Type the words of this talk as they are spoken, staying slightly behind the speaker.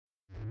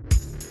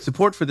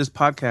Support for this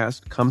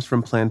podcast comes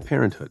from Planned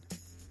Parenthood.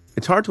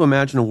 It's hard to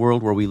imagine a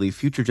world where we leave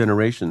future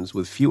generations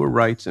with fewer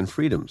rights and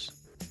freedoms.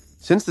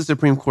 Since the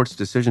Supreme Court's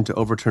decision to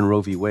overturn Roe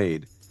v.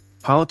 Wade,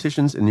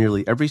 politicians in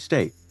nearly every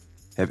state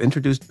have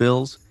introduced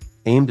bills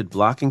aimed at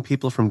blocking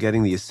people from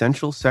getting the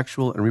essential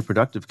sexual and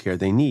reproductive care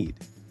they need,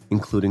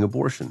 including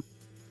abortion.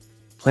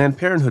 Planned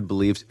Parenthood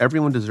believes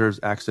everyone deserves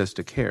access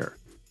to care,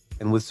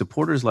 and with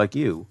supporters like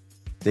you,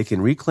 they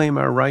can reclaim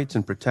our rights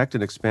and protect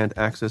and expand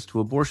access to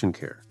abortion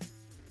care.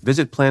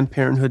 Visit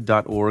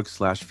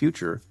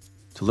PlannedParenthood.org/future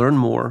to learn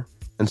more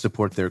and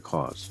support their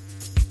cause.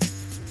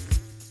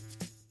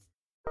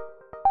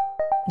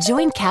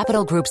 Join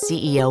Capital Group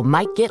CEO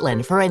Mike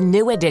Gitlin for a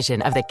new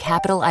edition of the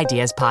Capital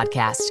Ideas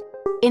Podcast.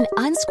 In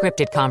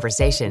unscripted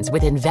conversations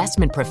with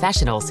investment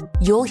professionals,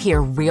 you'll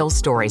hear real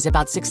stories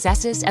about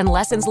successes and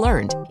lessons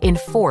learned,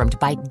 informed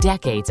by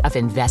decades of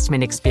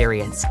investment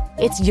experience.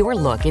 It's your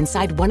look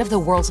inside one of the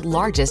world's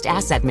largest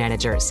asset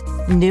managers.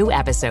 New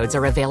episodes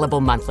are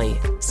available monthly.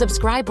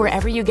 Subscribe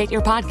wherever you get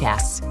your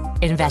podcasts.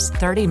 Invest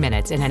 30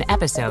 minutes in an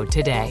episode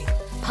today.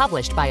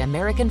 Published by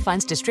American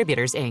Funds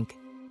Distributors, Inc.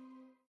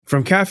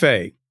 From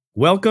Cafe,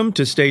 welcome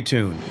to Stay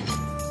Tuned.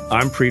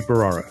 I'm Preet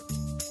Bharara.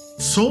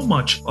 So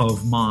much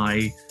of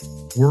my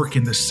work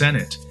in the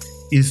Senate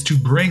is to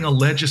bring a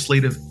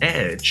legislative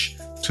edge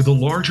to the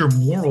larger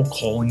moral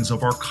callings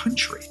of our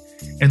country.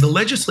 And the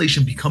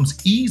legislation becomes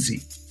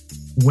easy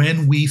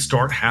when we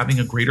start having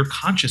a greater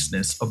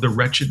consciousness of the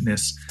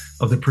wretchedness,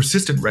 of the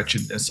persistent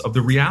wretchedness of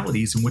the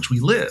realities in which we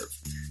live.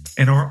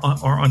 And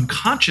our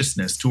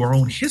unconsciousness to our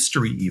own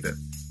history, even,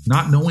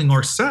 not knowing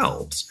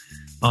ourselves,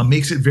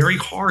 makes it very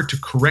hard to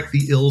correct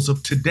the ills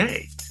of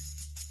today.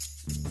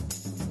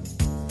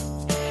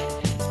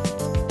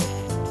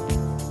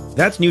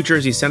 That's New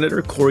Jersey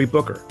Senator Cory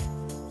Booker.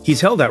 He's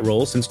held that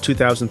role since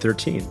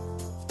 2013.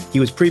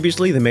 He was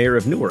previously the mayor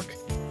of Newark,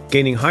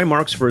 gaining high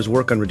marks for his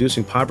work on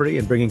reducing poverty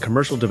and bringing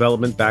commercial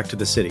development back to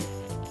the city.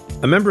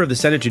 A member of the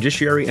Senate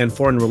Judiciary and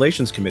Foreign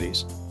Relations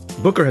Committees,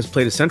 Booker has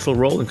played a central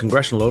role in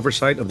congressional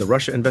oversight of the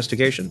Russia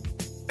investigation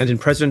and in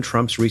President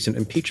Trump's recent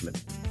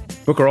impeachment.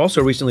 Booker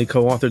also recently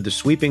co-authored the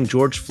sweeping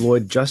George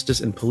Floyd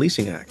Justice and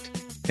Policing Act,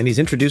 and he's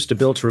introduced a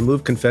bill to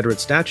remove Confederate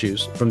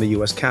statues from the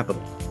U.S.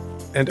 Capitol.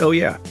 And oh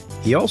yeah,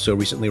 he also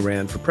recently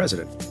ran for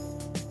president.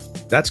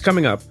 That's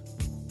coming up.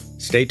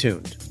 Stay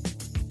tuned.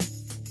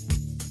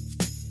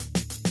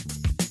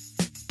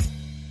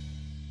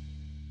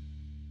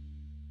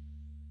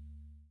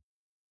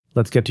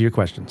 Let's get to your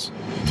questions.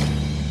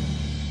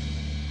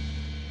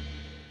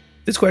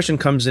 This question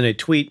comes in a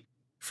tweet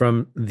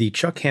from the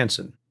Chuck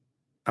Hansen.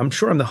 I'm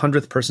sure I'm the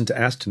 100th person to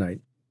ask tonight,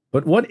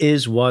 but what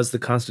was the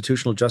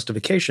constitutional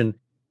justification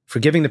for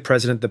giving the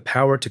president the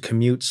power to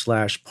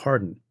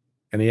commute/pardon?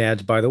 And he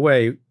adds, by the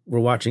way, we're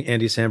watching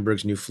Andy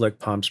Samberg's new flick,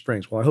 Palm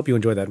Springs. Well, I hope you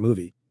enjoy that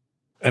movie.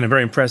 And I'm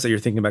very impressed that you're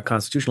thinking about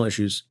constitutional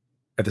issues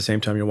at the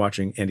same time you're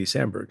watching Andy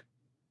Samberg.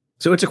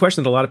 So it's a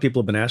question that a lot of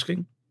people have been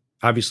asking.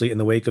 Obviously, in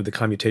the wake of the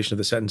commutation of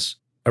the sentence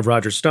of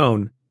Roger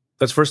Stone,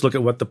 let's first look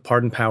at what the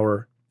pardon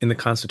power in the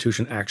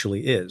Constitution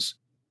actually is.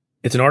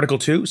 It's in Article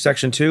 2,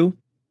 Section 2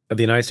 of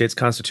the United States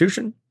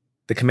Constitution,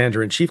 the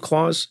Commander-in-Chief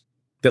Clause,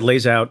 that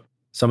lays out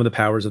some of the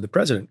powers of the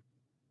president.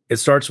 It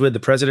starts with the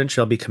president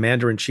shall be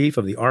commander-in-chief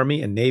of the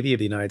Army and Navy of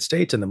the United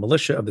States and the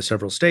militia of the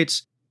several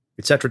states,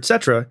 etc.,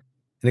 etc.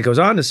 And it goes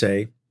on to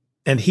say,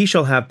 and he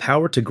shall have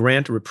power to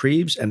grant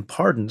reprieves and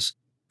pardons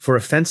for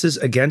offenses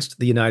against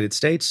the United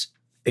States,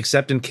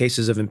 except in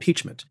cases of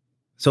impeachment.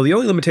 So the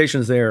only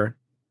limitations there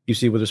you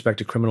see with respect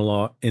to criminal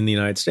law in the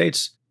United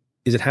States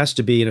is it has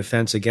to be an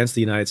offense against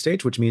the United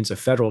States, which means a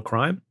federal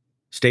crime.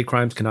 State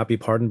crimes cannot be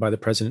pardoned by the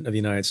president of the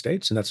United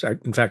States. And that's,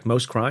 in fact,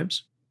 most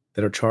crimes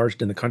that are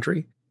charged in the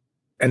country.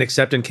 And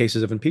except in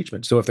cases of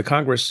impeachment. So if the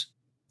Congress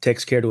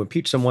takes care to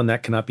impeach someone,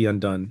 that cannot be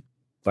undone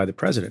by the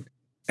president.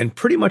 And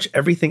pretty much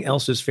everything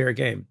else is fair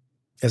game.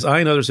 As I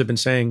and others have been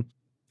saying,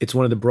 it's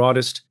one of the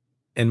broadest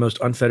and most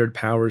unfettered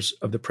powers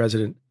of the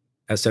president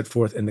as set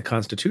forth in the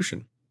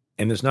Constitution.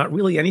 And there's not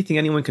really anything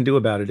anyone can do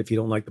about it if you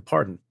don't like the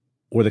pardon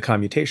or the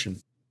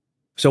commutation.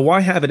 So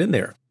why have it in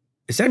there?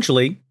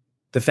 Essentially,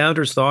 the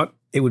founders thought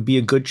it would be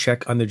a good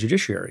check on the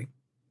judiciary.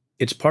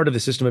 It's part of the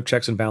system of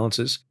checks and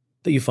balances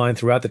that you find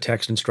throughout the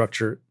text and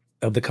structure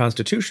of the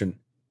Constitution.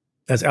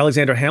 As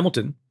Alexander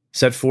Hamilton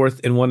set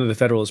forth in one of the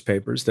Federalist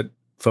Papers that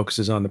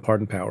focuses on the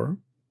pardon power,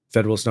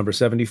 Federalist number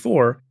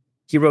 74,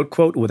 he wrote,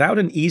 quote, without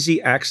an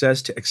easy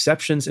access to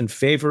exceptions in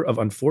favor of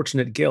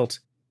unfortunate guilt,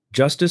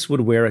 justice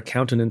would wear a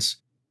countenance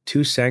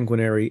too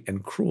sanguinary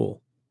and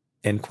cruel,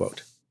 end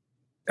quote.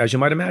 As you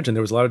might imagine,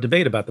 there was a lot of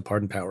debate about the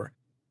pardon power.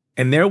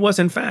 And there was,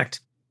 in fact,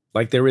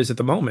 like there is at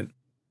the moment,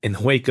 in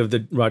the wake of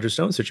the Roger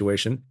Stone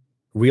situation,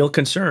 real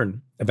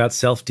concern about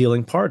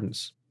self-dealing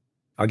pardons.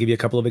 I'll give you a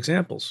couple of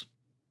examples.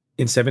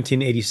 In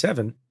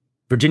 1787,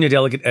 Virginia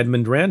Delegate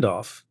Edmund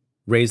Randolph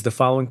raised the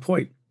following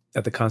point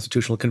at the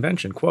Constitutional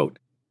Convention, quote,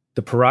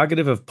 the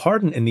prerogative of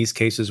pardon in these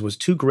cases was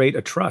too great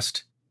a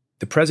trust.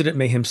 The president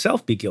may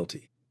himself be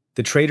guilty.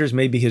 The traitors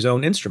may be his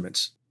own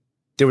instruments.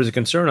 There was a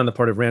concern on the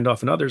part of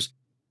Randolph and others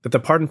that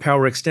the pardon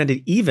power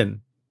extended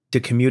even to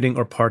commuting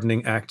or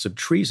pardoning acts of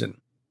treason,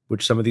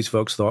 which some of these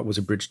folks thought was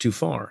a bridge too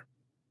far.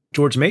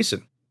 George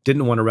Mason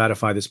didn't want to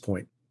ratify this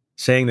point,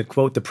 saying that,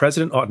 quote, the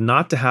president ought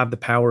not to have the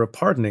power of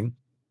pardoning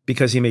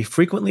because he may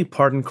frequently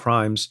pardon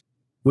crimes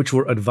which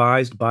were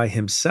advised by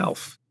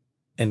himself,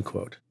 end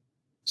quote.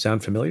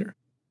 Sound familiar?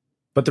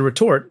 But the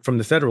retort from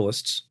the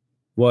Federalists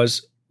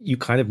was you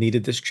kind of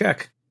needed this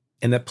check,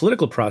 and that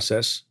political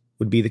process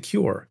would be the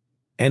cure.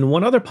 And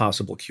one other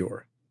possible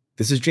cure.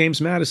 This is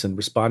James Madison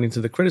responding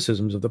to the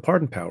criticisms of the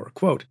pardon power.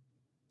 Quote,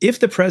 if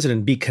the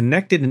president be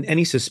connected in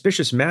any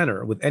suspicious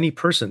manner with any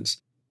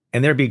persons,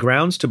 and there be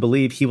grounds to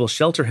believe he will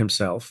shelter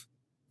himself,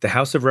 the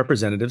House of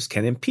Representatives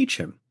can impeach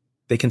him.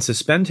 They can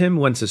suspend him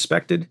when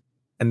suspected,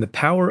 and the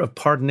power of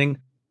pardoning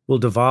will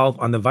devolve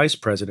on the vice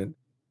president.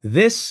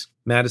 This,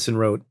 Madison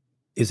wrote,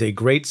 is a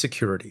great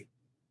security,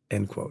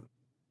 end quote.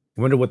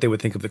 I wonder what they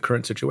would think of the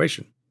current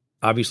situation.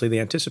 Obviously, they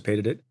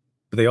anticipated it,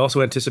 but they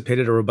also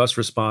anticipated a robust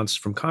response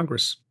from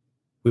Congress.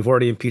 We've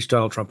already impeached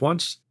Donald Trump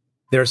once.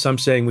 There are some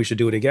saying we should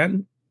do it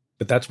again,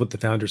 but that's what the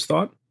founders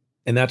thought,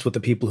 and that's what the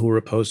people who were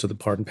opposed to the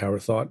pardon power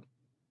thought.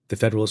 The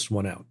Federalists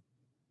won out.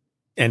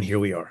 And here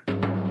we are.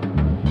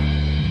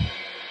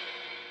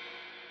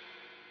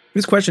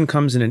 This question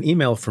comes in an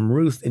email from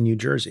Ruth in New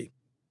Jersey.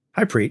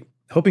 Hi, Preet.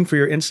 Hoping for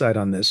your insight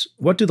on this.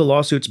 What do the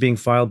lawsuits being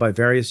filed by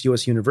various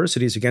U.S.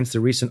 universities against the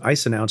recent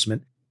ICE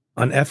announcement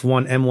on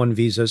F1/M1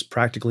 visas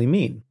practically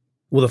mean?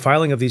 Will the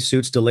filing of these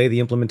suits delay the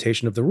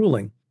implementation of the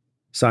ruling?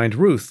 Signed,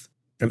 Ruth,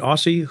 an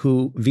Aussie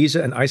who,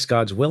 visa and ICE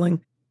gods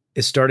willing,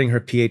 is starting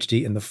her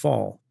PhD in the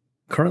fall.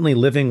 Currently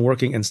living,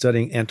 working, and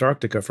studying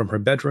Antarctica from her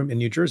bedroom in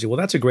New Jersey. Well,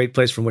 that's a great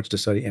place from which to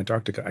study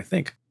Antarctica, I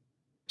think.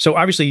 So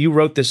obviously you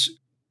wrote this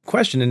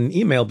question in an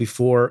email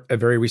before a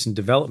very recent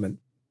development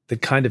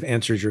that kind of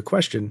answers your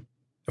question.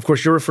 Of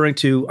course, you're referring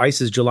to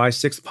ICE's July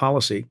 6th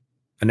policy,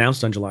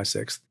 announced on July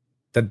 6th,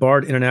 that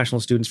barred international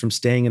students from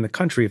staying in the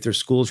country if their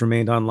schools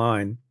remained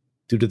online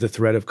due to the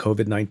threat of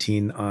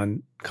COVID-19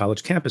 on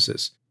college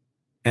campuses.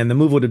 And the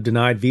move would have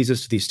denied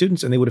visas to these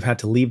students, and they would have had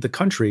to leave the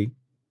country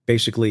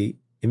basically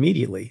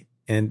immediately.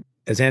 And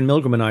as Ann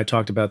Milgram and I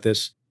talked about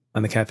this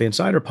on the Cafe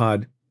Insider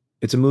pod,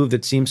 it's a move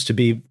that seems to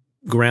be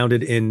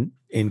grounded in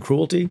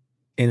cruelty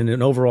and in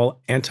an overall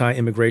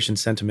anti-immigration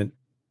sentiment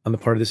on the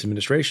part of this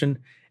administration,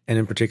 and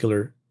in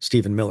particular,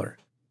 Stephen Miller.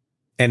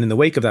 And in the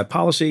wake of that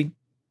policy,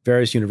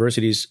 various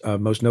universities,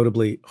 most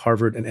notably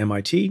Harvard and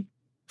MIT,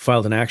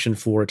 filed an action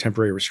for a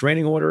temporary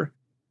restraining order,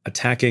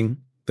 attacking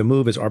the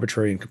move as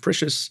arbitrary and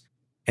capricious,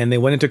 and they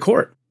went into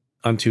court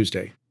on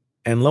Tuesday.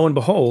 And lo and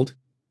behold,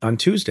 on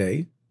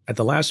Tuesday, at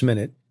the last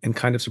minute, and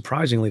kind of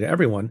surprisingly to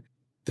everyone,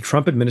 the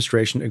Trump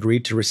administration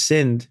agreed to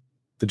rescind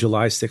the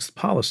July 6th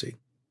policy.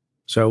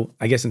 So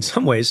I guess in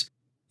some ways,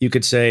 you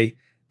could say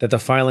that the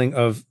filing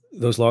of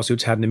those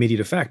lawsuits had an immediate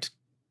effect,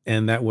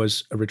 and that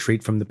was a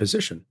retreat from the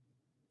position.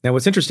 Now,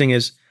 what's interesting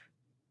is,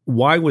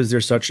 why was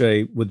there such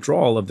a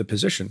withdrawal of the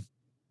position?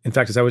 In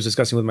fact, as I was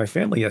discussing with my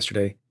family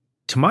yesterday,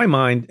 to my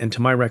mind and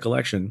to my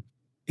recollection,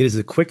 it is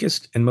the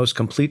quickest and most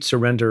complete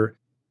surrender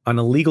on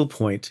a legal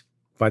point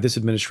by this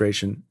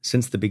administration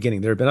since the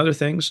beginning. There have been other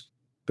things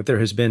that there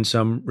has been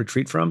some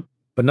retreat from,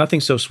 but nothing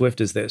so swift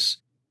as this.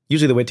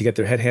 Usually they wait to get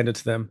their head handed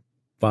to them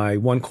by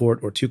one court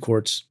or two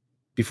courts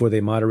before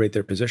they moderate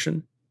their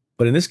position.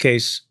 But in this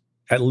case,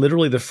 at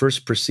literally the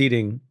first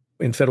proceeding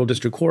in federal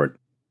district court,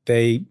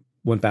 they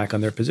went back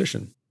on their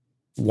position.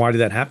 Why did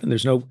that happen?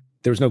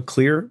 There was no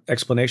clear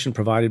explanation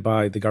provided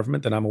by the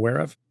government that I'm aware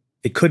of.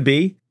 It could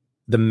be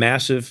the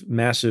massive,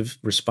 massive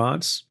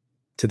response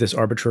to this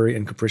arbitrary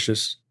and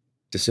capricious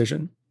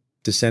decision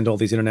to send all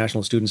these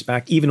international students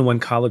back, even when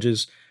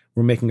colleges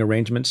were making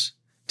arrangements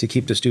to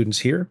keep the students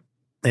here.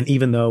 And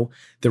even though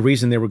the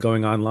reason they were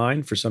going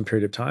online for some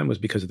period of time was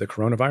because of the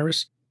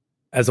coronavirus.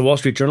 As the Wall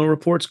Street Journal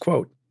reports,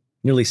 quote,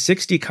 nearly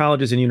 60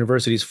 colleges and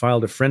universities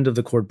filed a friend of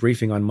the court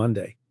briefing on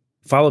Monday,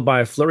 followed by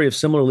a flurry of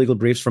similar legal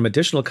briefs from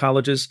additional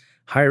colleges,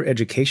 higher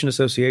education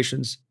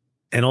associations,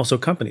 and also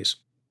companies,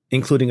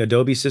 including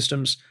Adobe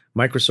Systems,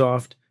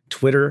 Microsoft,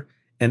 Twitter,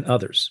 and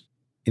others,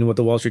 in what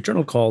the Wall Street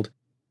Journal called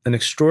an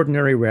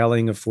extraordinary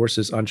rallying of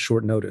forces on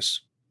short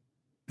notice.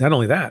 Not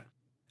only that,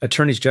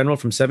 attorneys general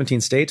from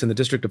 17 states and the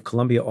District of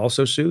Columbia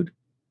also sued,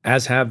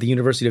 as have the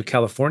University of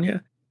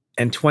California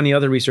and 20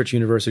 other research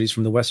universities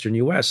from the Western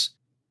U.S.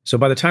 So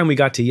by the time we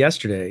got to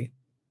yesterday,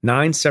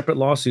 9 separate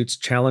lawsuits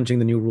challenging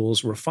the new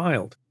rules were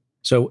filed.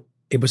 So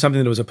it was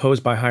something that was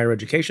opposed by higher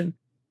education.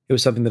 It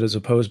was something that was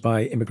opposed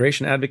by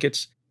immigration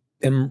advocates.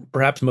 And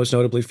perhaps most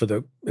notably for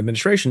the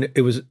administration,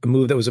 it was a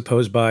move that was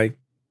opposed by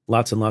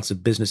lots and lots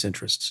of business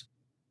interests.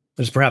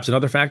 There's perhaps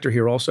another factor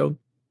here also.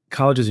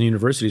 Colleges and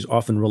universities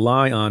often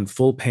rely on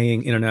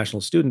full-paying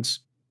international students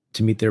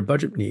to meet their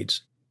budget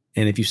needs.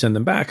 And if you send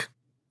them back,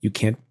 you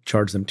can't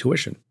charge them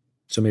tuition.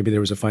 So maybe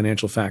there was a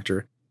financial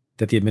factor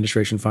that the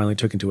administration finally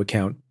took into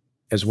account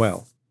as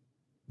well.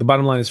 The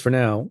bottom line is, for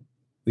now,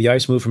 the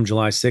ICE move from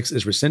July 6th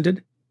is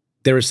rescinded.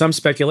 There is some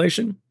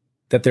speculation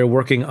that they're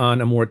working on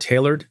a more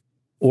tailored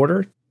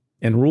order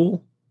and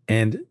rule,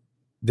 and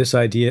this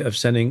idea of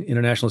sending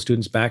international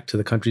students back to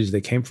the countries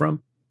they came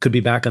from could be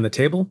back on the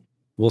table.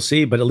 We'll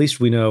see, but at least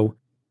we know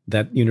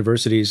that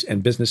universities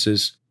and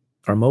businesses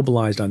are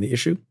mobilized on the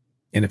issue.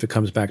 And if it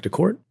comes back to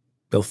court,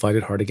 they'll fight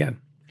it hard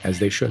again, as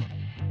they should.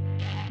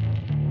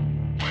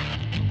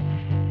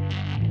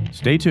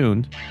 Stay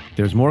tuned.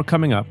 There's more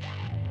coming up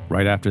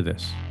right after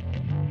this.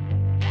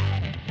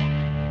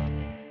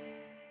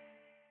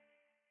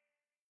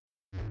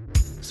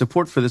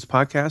 Support for this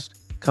podcast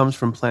comes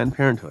from Planned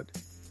Parenthood.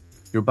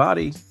 Your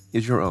body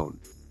is your own.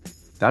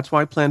 That's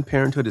why Planned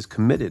Parenthood is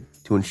committed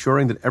to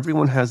ensuring that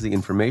everyone has the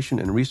information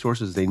and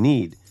resources they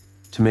need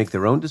to make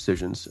their own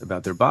decisions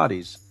about their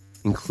bodies,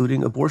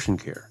 including abortion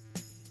care.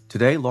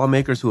 Today,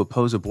 lawmakers who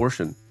oppose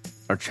abortion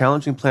are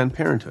challenging Planned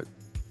Parenthood.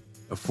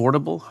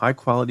 Affordable,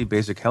 high-quality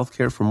basic health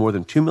care for more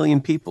than 2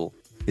 million people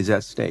is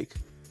at stake.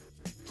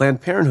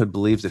 Planned Parenthood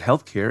believes that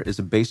health care is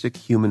a basic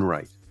human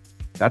right.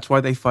 That's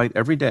why they fight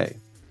every day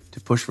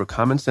to push for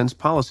common-sense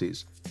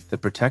policies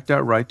that protect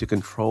our right to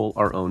control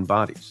our own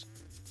bodies.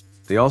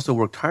 They also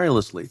work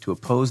tirelessly to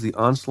oppose the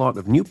onslaught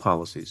of new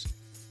policies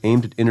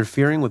aimed at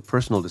interfering with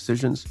personal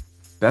decisions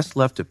best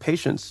left to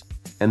patients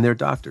and their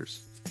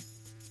doctors.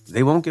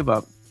 They won't give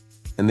up,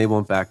 and they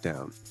won't back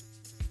down.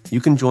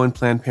 You can join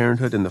Planned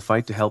Parenthood in the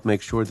fight to help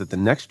make sure that the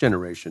next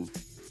generation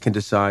can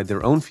decide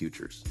their own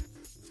futures.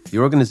 The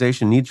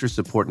organization needs your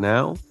support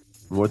now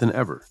more than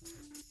ever.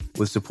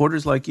 With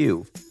supporters like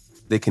you,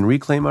 they can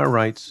reclaim our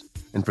rights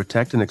and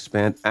protect and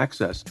expand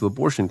access to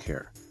abortion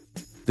care.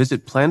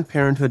 Visit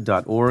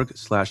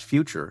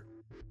PlannedParenthood.org/future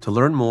to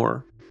learn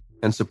more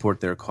and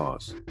support their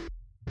cause.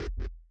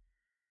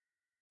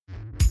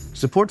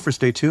 Support for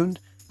Stay Tuned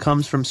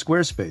comes from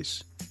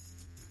Squarespace.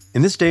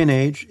 In this day and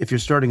age, if you're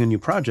starting a new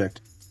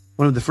project,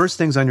 one of the first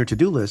things on your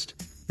to-do list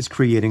is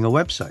creating a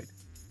website.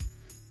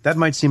 That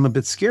might seem a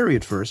bit scary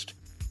at first,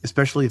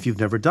 especially if you've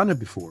never done it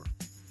before.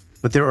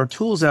 But there are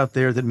tools out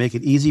there that make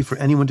it easy for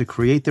anyone to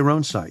create their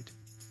own site,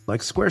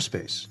 like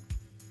Squarespace.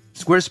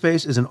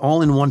 Squarespace is an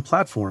all-in-one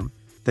platform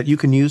that you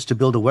can use to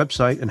build a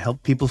website and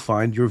help people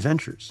find your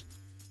ventures.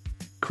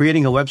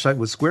 Creating a website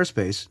with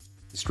Squarespace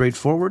is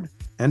straightforward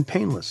and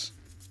painless,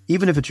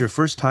 even if it's your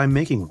first time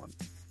making one.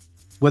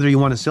 Whether you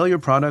want to sell your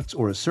products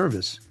or a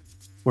service,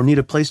 or need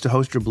a place to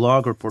host your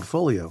blog or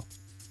portfolio,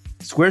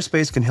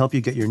 Squarespace can help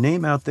you get your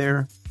name out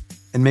there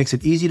and makes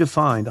it easy to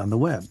find on the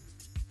web.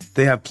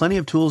 They have plenty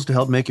of tools to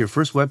help make your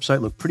first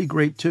website look pretty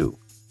great too,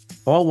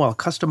 all while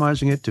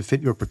customizing it to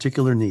fit your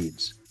particular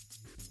needs.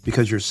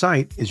 Because your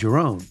site is your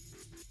own,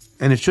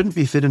 and it shouldn't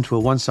be fit into a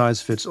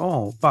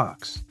one-size-fits-all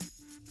box.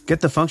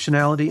 Get the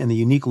functionality and the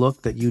unique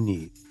look that you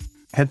need.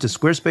 Head to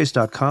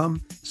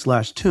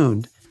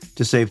squarespace.com/tuned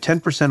to save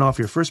 10% off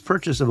your first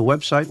purchase of a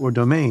website or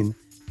domain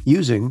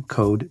using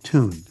code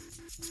TUNED.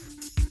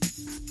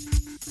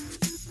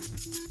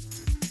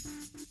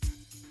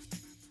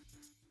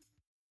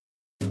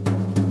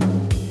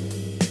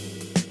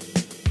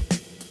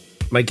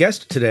 My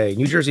guest today,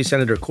 New Jersey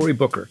Senator Cory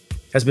Booker,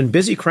 has been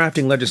busy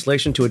crafting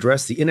legislation to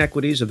address the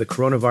inequities of the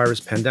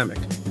coronavirus pandemic.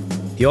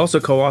 He also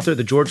co-authored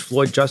the George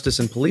Floyd Justice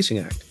and Policing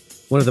Act,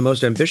 one of the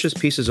most ambitious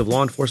pieces of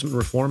law enforcement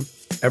reform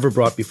ever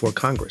brought before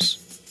Congress.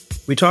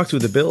 We talked through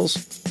the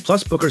bills,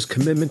 plus Booker's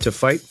commitment to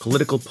fight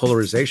political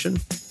polarization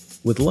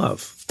with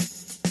love.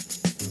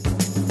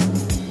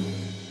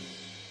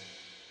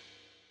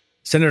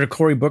 Senator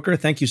Cory Booker,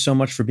 thank you so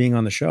much for being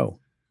on the show.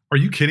 Are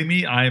you kidding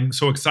me? I'm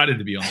so excited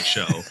to be on the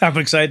show. I'm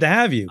excited to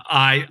have you.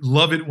 I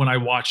love it when I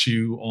watch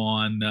you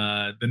on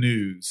the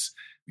news.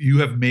 You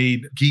have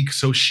made geek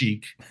so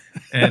chic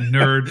and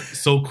nerd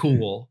so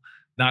cool,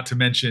 not to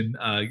mention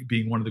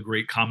being one of the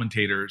great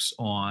commentators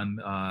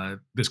on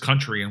this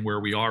country and where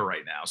we are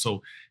right now.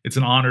 So it's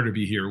an honor to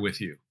be here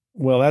with you.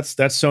 Well,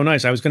 that's so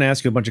nice. I was going to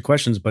ask you a bunch of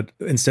questions, but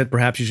instead,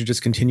 perhaps you should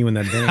just continue in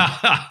that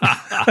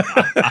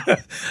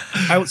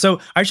vein. So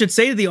I should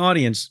say to the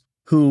audience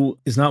who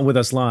is not with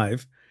us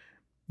live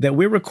that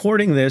we're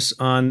recording this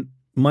on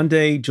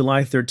Monday,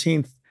 July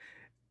 13th.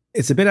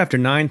 It's a bit after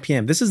 9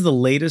 p.m. This is the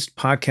latest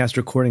podcast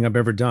recording I've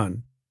ever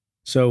done.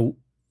 So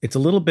it's a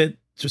little bit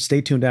just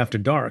stay tuned after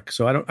dark.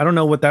 So I don't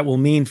know what that will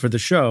mean for the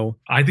show.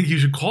 I think you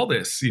should call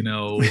this, you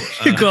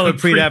call it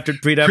pre after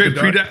dark.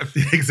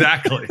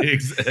 Exactly.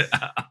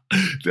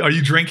 Are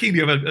you drinking? Do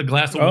you have a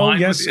glass of wine?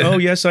 Yes. Oh,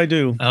 yes, I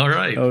do. All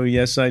right. Oh,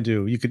 yes, I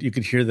do. You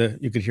could hear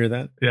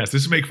that. Yes,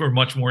 this would make for a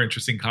much more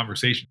interesting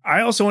conversation.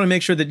 I also want to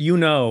make sure that you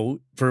know,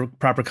 for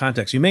proper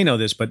context, you may know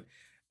this, but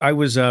I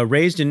was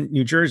raised in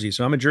New Jersey,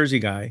 so I'm a Jersey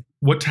guy.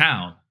 What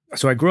town?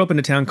 So I grew up in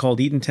a town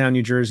called Eatontown,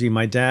 New Jersey.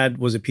 My dad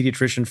was a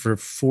pediatrician for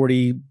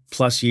 40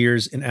 plus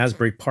years in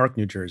Asbury Park,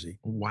 New Jersey.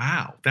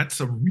 Wow. That's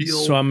a real...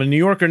 So I'm a New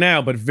Yorker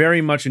now, but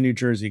very much a New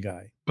Jersey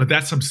guy. But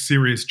that's some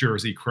serious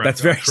Jersey cred.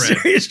 That's very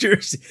serious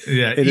Jersey.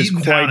 Yeah. It is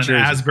quite Jersey.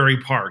 And Asbury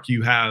Park,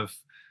 you have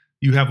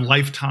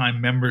lifetime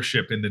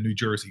membership in the New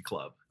Jersey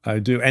Club. I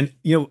do. And,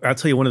 I'll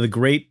tell you, one of the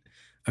great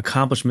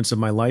accomplishments of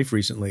my life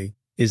recently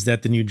is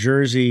that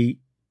the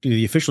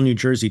official New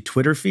Jersey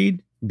Twitter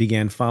feed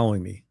began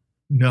following me.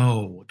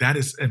 No, that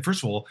is, and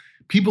first of all,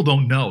 people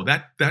don't know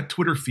that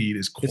Twitter feed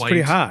is quite. It's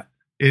pretty hot.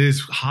 It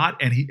is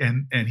hot, and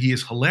he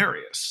is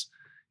hilarious.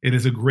 It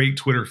is a great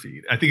Twitter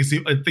feed. I think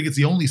it's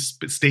the only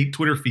state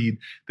Twitter feed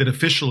that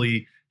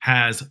officially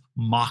has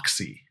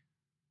Moxie.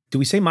 Do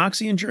we say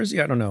Moxie in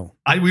Jersey? I don't know.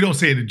 We don't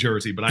say it in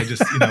Jersey, but I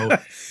just,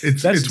 that's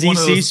it's DC one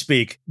of those,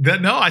 speak.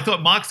 No, I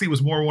thought Moxie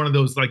was more one of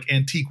those like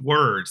antique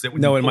words that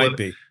when it might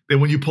be. That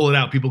when you pull it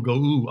out, people go,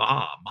 ooh,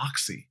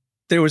 Moxie.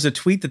 There was a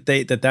tweet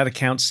that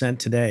account sent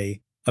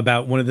today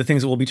about one of the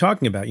things that we'll be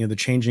talking about, the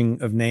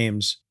changing of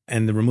names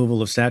and the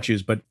removal of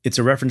statues, but it's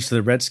a reference to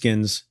the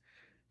Redskins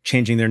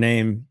changing their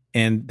name.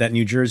 And that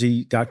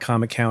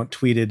NewJersey.com account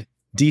tweeted,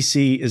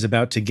 DC is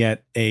about to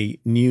get a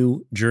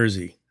new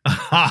jersey.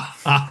 I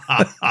thought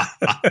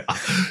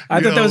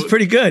that was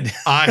pretty good.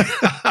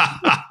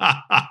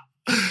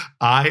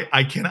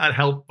 I cannot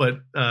help but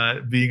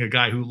being a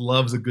guy who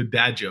loves a good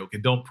dad joke,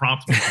 and don't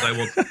prompt me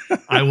because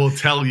I will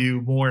tell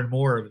you more and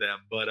more of them.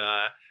 But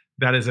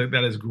that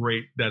is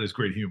great. That is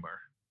great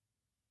humor.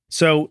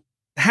 So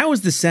how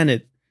is the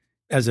Senate,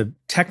 as a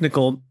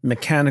technical,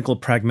 mechanical,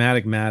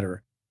 pragmatic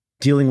matter,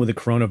 dealing with the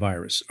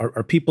coronavirus?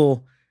 Are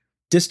people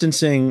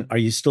distancing? Are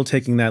you still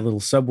taking that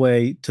little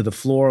subway to the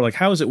floor? Like,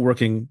 how is it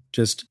working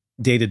just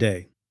day to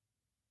day?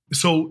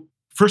 So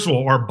first of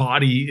all, our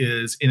body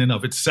is in and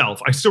of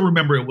itself. I still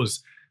remember it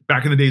was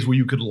back in the days where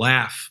you could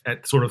laugh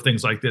at sort of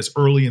things like this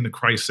early in the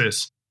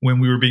crisis when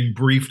we were being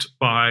briefed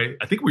by,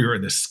 I think we were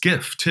in the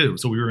SCIF too.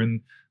 So we were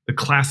in the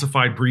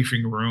classified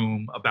briefing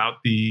room about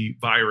the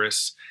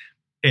virus,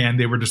 and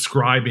they were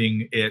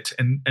describing it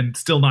and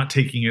still not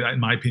taking it, in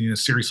my opinion,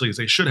 as seriously as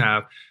they should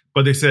have.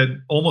 But they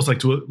said, almost like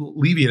to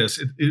alleviate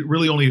us, it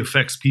really only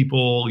affects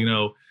people,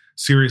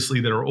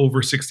 seriously that are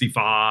over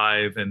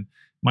 65 and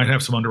might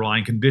have some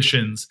underlying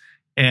conditions.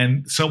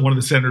 And one of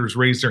the senators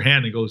raised their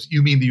hand and goes,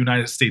 "You mean the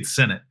United States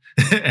Senate?"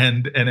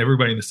 and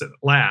everybody in the Senate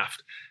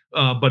laughed.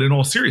 But in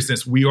all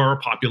seriousness, we are a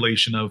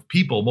population of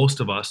people, most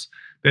of us,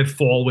 that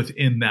fall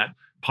within that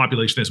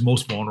population that's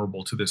most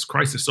vulnerable to this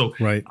crisis. So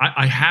right.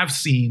 I have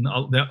seen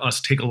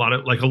us take a lot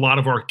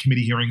of our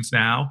committee hearings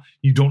now,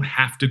 you don't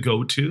have to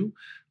go to.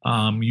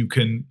 You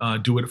can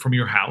do it from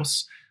your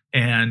house.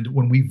 And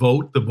when we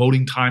vote, the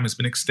voting time has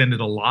been extended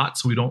a lot,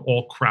 so we don't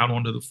all crowd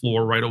onto the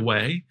floor right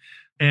away.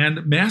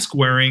 And mask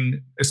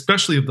wearing,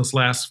 especially of this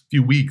last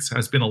few weeks,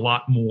 has been a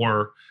lot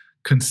more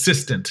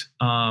consistent.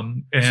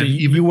 And so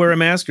you wear a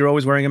mask? You're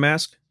always wearing a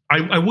mask?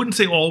 I wouldn't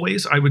say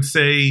always. I would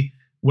say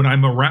when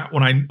I'm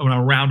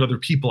around other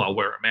people, I'll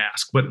wear a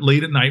mask. But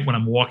late at night when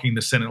I'm walking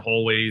the Senate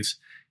hallways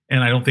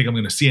and I don't think I'm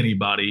going to see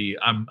anybody,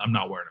 I'm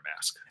not wearing a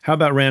mask. How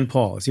about Rand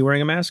Paul? Is he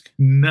wearing a mask?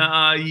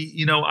 Nah,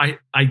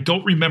 I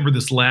don't remember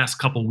this last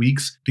couple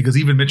weeks because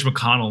even Mitch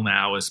McConnell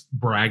now is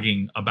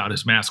bragging about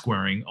his mask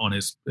wearing on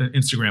his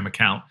Instagram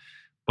account.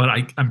 But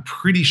I'm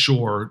pretty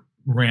sure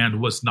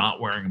Rand was not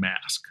wearing a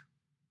mask.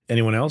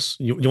 Anyone else?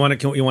 You want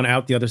to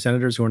out the other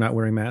senators who are not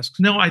wearing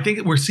masks? No, I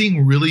think we're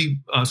seeing really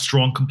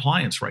strong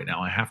compliance right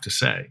now, I have to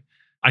say.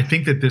 I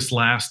think that this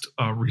last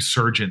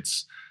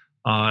resurgence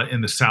in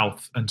the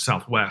South and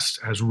Southwest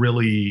has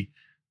really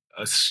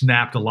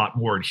snapped a lot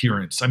more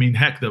adherence. I mean,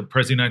 heck, the President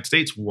of the United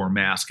States wore a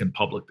mask in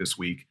public this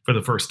week for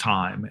the first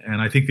time.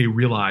 And I think they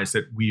realize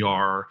that we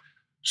are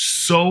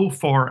so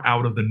far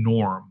out of the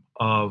norm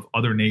of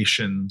other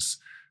nations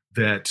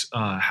that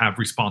have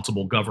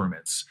responsible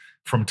governments,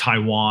 from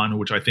Taiwan,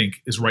 which I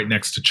think is right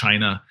next to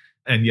China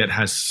and yet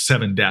has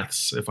 7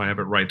 deaths, if I have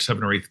it right,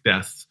 7 or 8th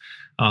deaths,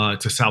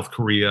 to South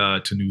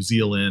Korea, to New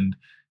Zealand.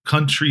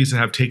 Countries that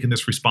have taken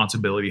this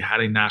responsibility,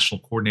 had a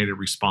national coordinated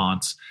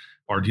response,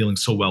 are dealing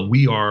so well.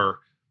 We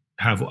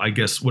have, I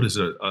guess,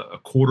 a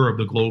quarter of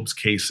the globe's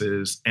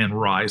cases and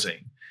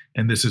rising.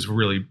 And this is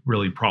really,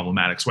 really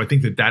problematic. So I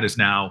think that is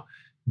now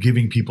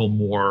giving people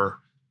more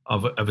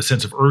of a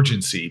sense of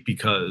urgency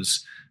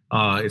because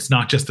it's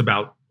not just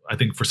about, I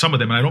think for some of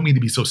them, and I don't mean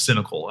to be so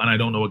cynical, and I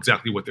don't know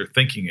exactly what their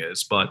thinking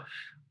is, but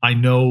I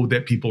know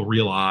that people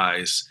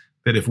realize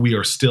that if we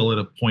are still at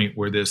a point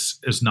where this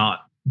is not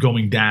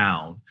going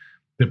down,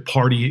 the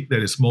party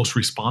that is most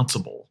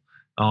responsible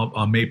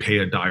may pay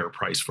a dire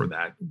price for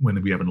that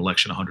when we have an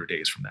election 100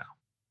 days from now.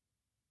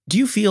 Do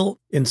you feel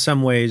in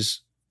some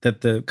ways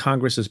that the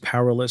Congress is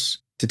powerless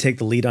to take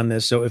the lead on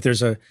this? So if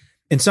there's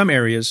in some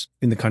areas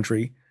in the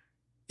country,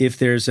 if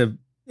there's a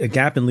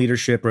gap in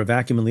leadership or a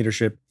vacuum in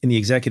leadership in the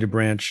executive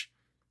branch,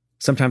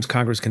 sometimes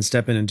Congress can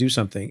step in and do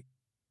something.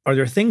 Are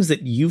there things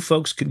that you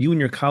and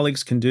your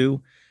colleagues can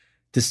do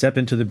to step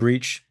into the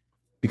breach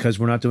because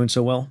we're not doing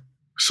so well?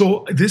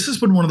 So this has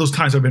been one of those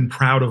times I've been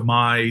proud of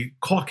my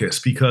caucus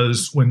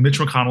because when Mitch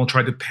McConnell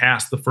tried to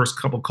pass the first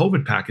couple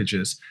COVID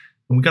packages,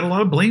 and we got a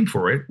lot of blame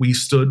for it, we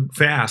stood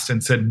fast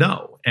and said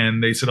no.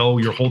 And they said, "Oh,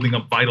 you're holding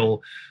up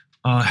vital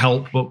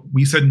help." But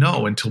we said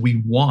no until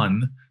we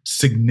won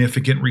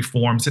significant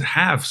reforms that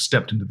have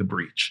stepped into the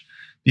breach.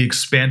 The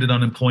expanded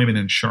unemployment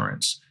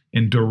insurance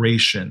in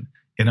duration,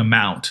 in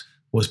amount,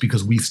 was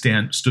because we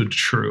stood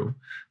true.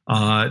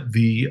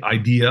 the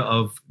idea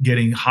of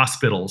getting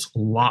hospitals a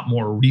lot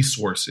more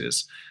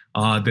resources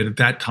that at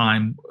that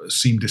time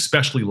seemed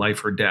especially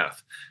life or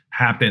death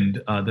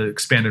happened, the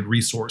expanded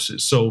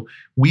resources. So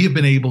we have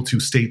been able to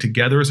stay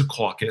together as a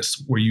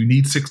caucus where you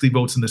need 60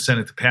 votes in the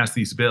Senate to pass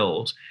these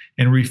bills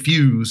and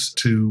refuse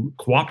to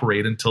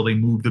cooperate until they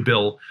move the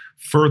bill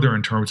further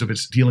in terms of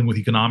its dealing with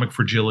economic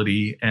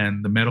fragility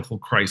and the medical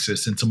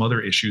crisis and some other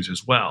issues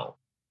as well.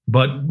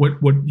 But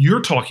what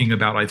you're talking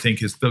about, I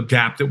think, is the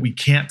gap that we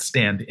can't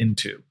stand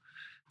into.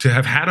 To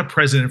have had a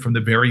president from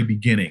the very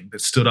beginning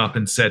that stood up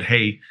and said,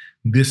 hey,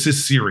 this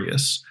is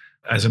serious,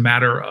 as a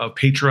matter of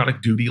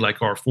patriotic duty,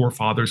 like our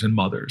forefathers and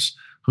mothers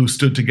who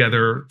stood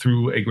together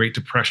through a Great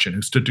Depression,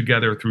 who stood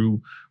together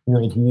through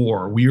World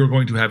War. We are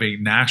going to have a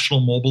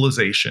national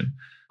mobilization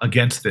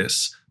against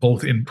this,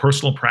 both in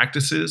personal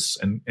practices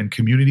and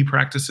community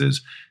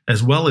practices,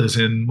 as well as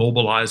in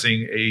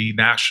mobilizing a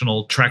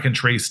national track and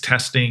trace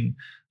testing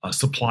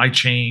supply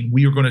chain.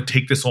 We are going to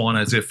take this on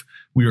as if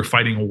we are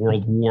fighting a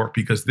world war,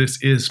 because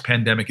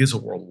pandemic is a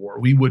world war.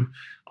 We would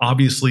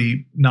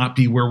obviously not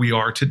be where we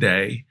are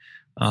today.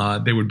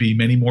 There would be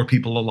many more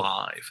people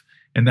alive.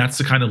 And that's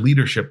the kind of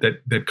leadership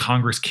that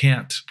Congress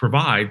can't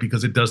provide,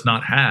 because it's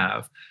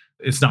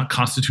not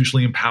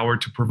constitutionally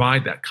empowered to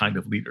provide that kind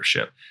of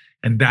leadership.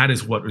 And that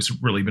is what has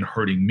really been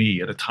hurting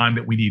me at a time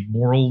that we need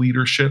moral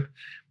leadership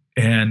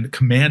and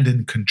command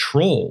and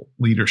control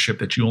leadership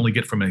that you only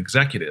get from an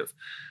executive.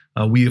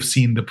 We have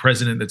seen the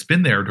president that's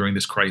been there during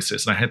this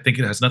crisis, and I think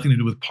it has nothing to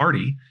do with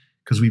party,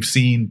 because we've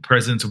seen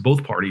presidents of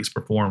both parties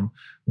perform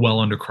well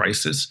under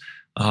crisis.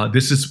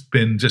 This has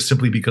been just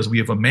simply because we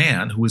have a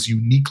man who is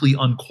uniquely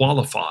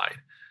unqualified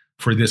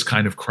for this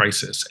kind of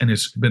crisis and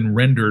has been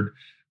rendered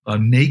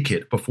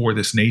naked before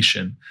this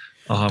nation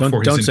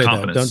for his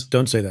incompetence.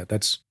 Don't say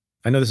that.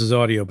 I know this is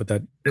audio, but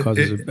that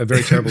causes a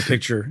very terrible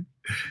picture.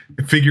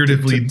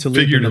 Figuratively, to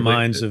live in the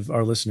minds of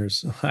our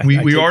listeners.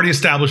 We already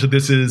established that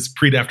this is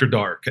Preet After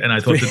Dark, and I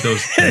thought that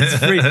those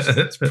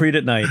it's Preet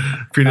at night.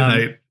 Preet at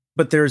night.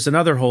 But there's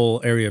another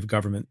whole area of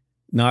government,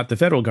 not the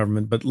federal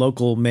government, but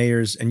local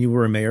mayors, and you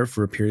were a mayor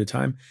for a period of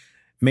time.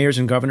 Mayors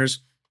and governors,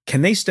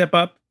 can they step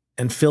up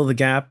and fill the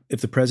gap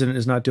if the president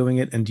is not doing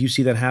it? And do you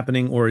see that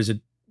happening, or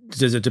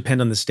does it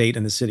depend on the state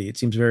and the city? It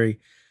seems very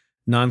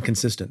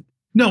non-consistent.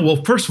 No,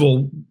 well, first of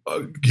all,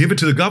 give it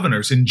to the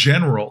governors. In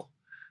general,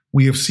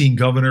 we have seen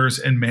governors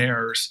and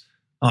mayors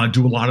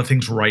do a lot of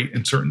things right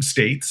in certain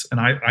states. And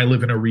I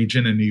live in a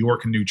region in New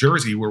York and New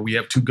Jersey where we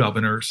have 2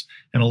 governors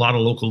and a lot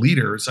of local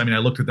leaders. I mean, I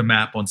looked at the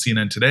map on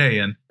CNN today,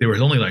 and there was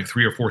only like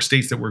 3 or 4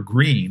 states that were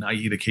green,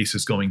 i.e. the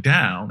cases going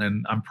down.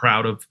 And I'm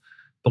proud of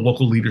the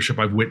local leadership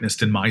I've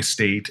witnessed in my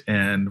state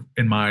and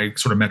in my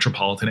sort of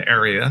metropolitan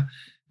area.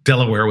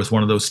 Delaware was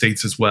one of those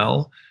states as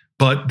well.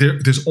 But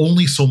there's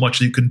only so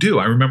much you can do.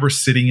 I remember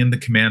sitting in the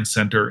command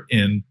center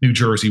in New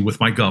Jersey with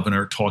my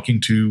governor,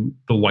 talking to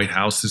the White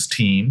House's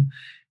team,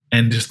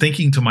 and just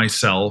thinking to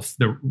myself,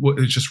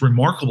 it's just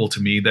remarkable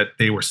to me that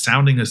they were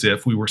sounding as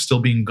if we were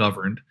still being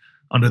governed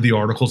under the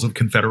Articles of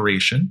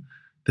Confederation,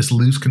 this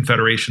loose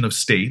confederation of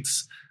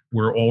states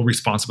where all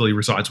responsibility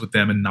resides with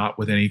them and not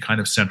with any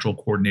kind of central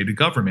coordinated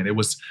government. It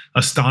was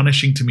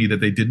astonishing to me that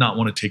they did not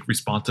want to take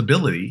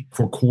responsibility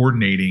for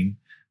coordinating,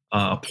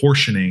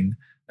 apportioning,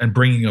 and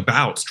bringing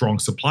about strong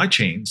supply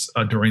chains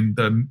during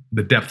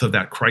the depth of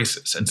that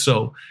crisis. And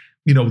so,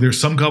 there's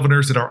some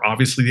governors that are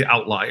obviously the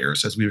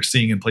outliers, as we are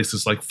seeing in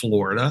places like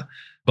Florida.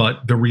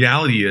 But the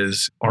reality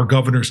is our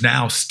governors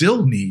now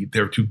still need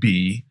there to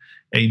be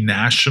a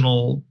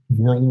national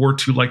World War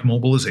II-like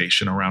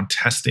mobilization around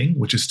testing,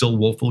 which is still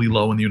woefully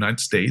low in the United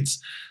States.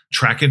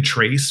 Track and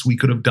trace, we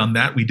could have done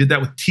that. We did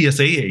that with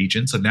TSA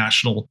agents, a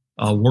national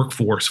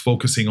workforce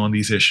focusing on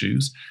these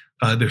issues.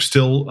 There's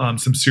still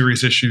some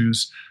serious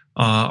issues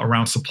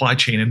around supply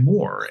chain and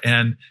more.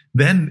 And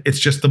then it's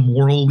just the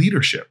moral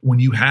leadership. When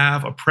you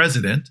have a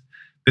president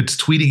that's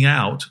tweeting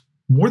out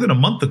more than a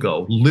month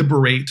ago,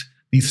 liberate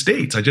these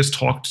states. I just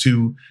talked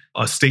to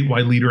a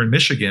statewide leader in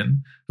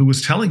Michigan who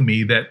was telling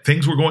me that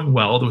things were going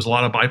well. There was a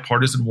lot of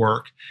bipartisan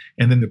work.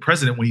 And then the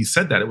president, when he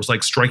said that, it was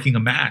like striking a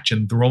match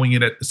and throwing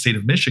it at the state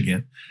of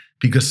Michigan,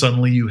 because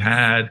suddenly you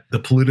had the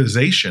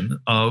politicization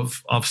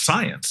of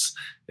science.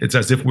 It's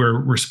as if we're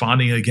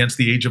responding against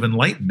the Age of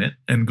Enlightenment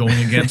and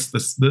going against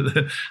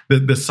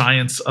the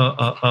science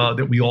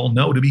that we all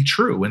know to be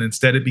true. And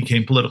instead it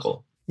became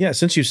political. Yeah,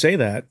 since you say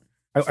that,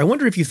 I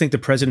wonder if you think the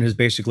president has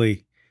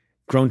basically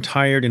grown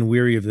tired and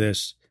weary of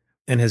this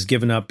and has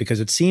given up, because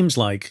it seems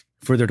like,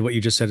 further to what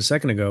you just said a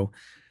second ago,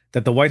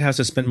 that the White House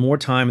has spent more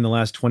time in the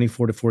last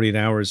 24 to 48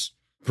 hours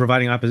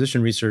providing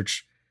opposition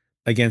research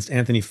against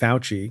Anthony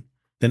Fauci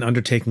than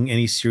undertaking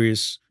any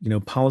serious,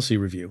 policy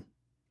review.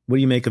 What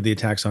do you make of the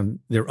attacks on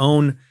their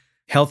own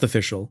health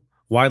official,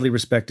 widely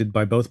respected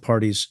by both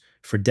parties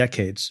for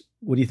decades?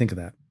 What do you think of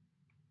that?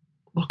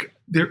 Look,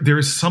 there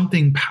is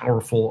something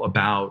powerful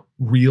about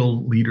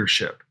real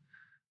leadership.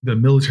 The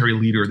military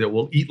leader that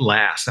will eat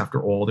last after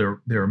all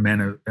their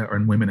men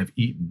and women have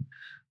eaten.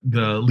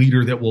 The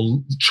leader that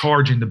will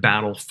charge into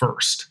battle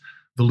first.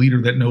 The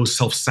leader that knows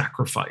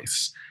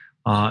self-sacrifice.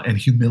 and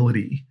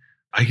humility.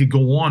 I could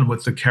go on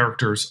with the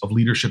characters of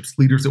leaders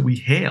that we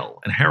hail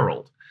and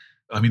herald.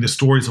 I mean, the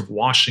stories of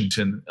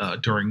Washington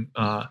during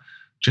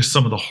just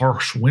some of the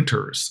harsh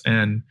winters.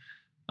 And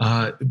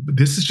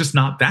this is just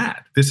not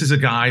that. This is a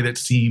guy that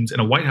seems, in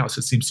a White House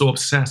that seems so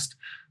obsessed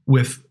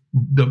with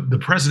the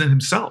president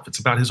himself. It's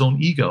about his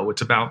own ego.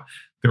 It's about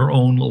their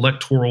own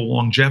electoral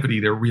longevity,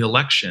 their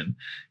reelection.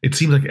 It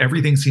seems like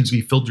everything seems to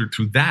be filtered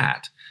through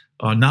that.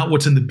 Not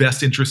what's in the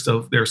best interest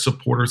of their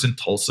supporters in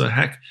Tulsa.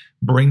 Heck,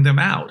 bring them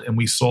out. And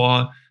we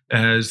saw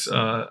as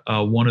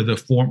one of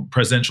the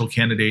presidential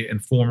candidate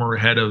and former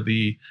head of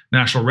the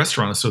National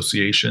Restaurant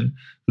Association,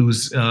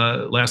 who's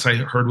last I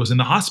heard was in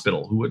the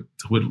hospital, who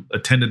had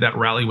attended that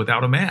rally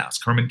without a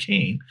mask, Herman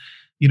Cain.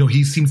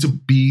 He seems to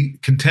be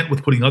content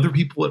with putting other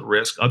people at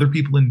risk, other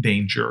people in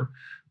danger,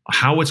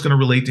 how it's going to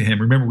relate to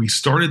him. Remember, we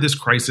started this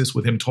crisis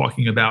with him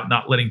talking about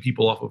not letting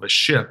people off of a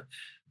ship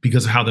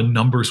because of how the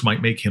numbers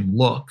might make him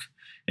look.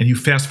 And you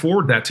fast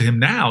forward that to him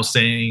now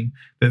saying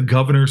that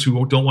governors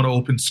who don't want to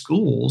open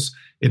schools,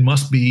 it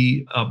must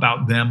be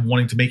about them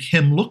wanting to make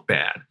him look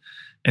bad.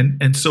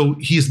 And so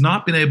he has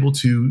not been able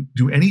to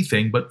do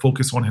anything but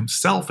focus on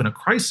himself in a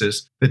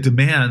crisis that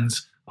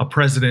demands a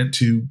president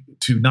to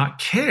not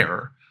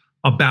care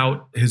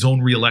about his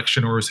own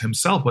reelection or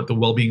himself, but the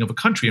well-being of a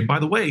country. And by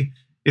the way,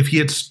 if he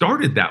had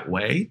started that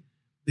way,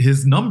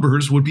 his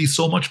numbers would be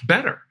so much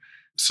better.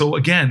 So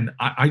again,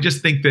 I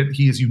just think that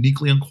he is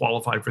uniquely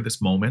unqualified for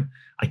this moment.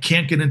 I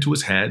can't get into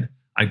his head.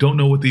 I don't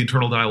know what the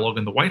internal dialogue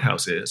in the White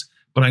House is,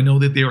 but I know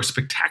that they are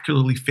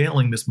spectacularly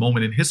failing this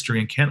moment in history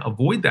and can't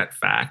avoid that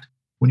fact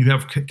when you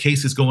have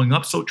cases going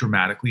up so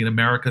dramatically. And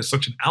America is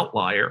such an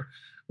outlier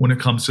when it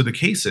comes to the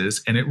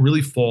cases, and it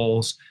really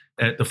falls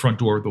at the front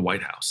door of the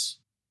White House.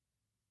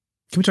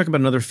 Can we talk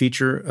about another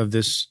feature of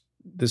this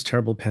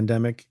terrible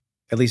pandemic,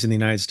 at least in the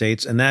United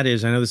States? And that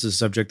is, I know this is a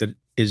subject that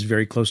is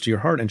very close to your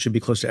heart and should be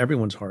close to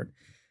everyone's heart.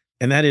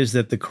 And that is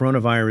that the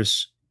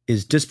coronavirus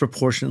is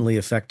disproportionately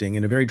affecting,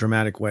 in a very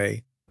dramatic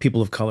way,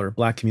 people of color,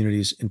 Black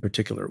communities in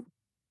particular.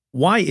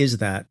 Why is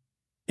that?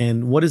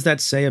 And what does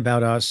that say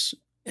about us,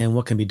 and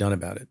what can be done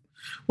about it?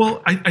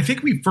 Well, I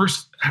think we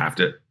first have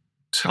to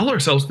tell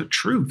ourselves the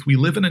truth. We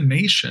live in a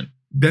nation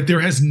that there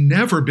has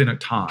never been a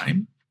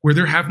time where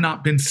there have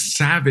not been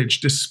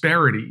savage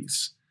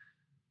disparities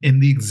in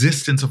the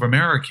existence of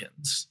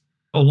Americans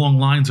along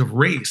lines of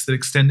race that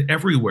extend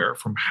everywhere,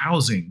 from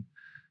housing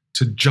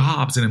to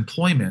jobs and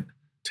employment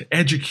to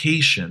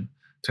education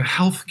to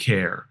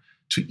healthcare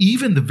to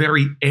even the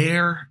very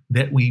air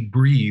that we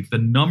breathe. The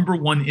number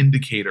one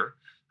indicator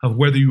of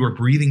whether you are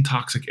breathing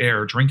toxic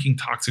air, drinking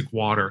toxic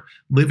water,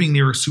 living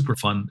near a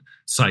Superfund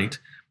site,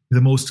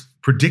 the most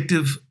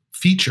predictive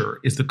feature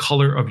is the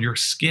color of your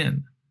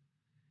skin.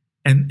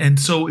 And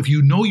so if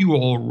you know you are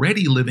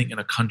already living in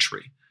a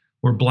country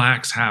where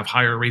Blacks have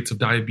higher rates of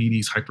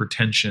diabetes,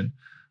 hypertension,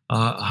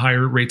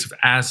 higher rates of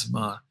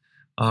asthma,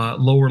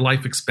 lower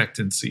life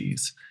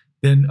expectancies,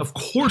 then of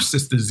course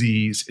this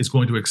disease is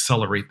going to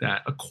accelerate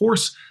that. Of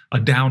course, a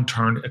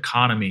downturn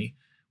economy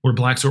where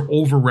Blacks are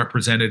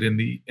overrepresented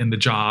in the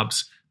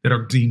jobs that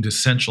are deemed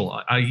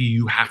essential, i.e.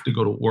 you have to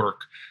go to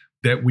work,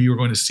 that we are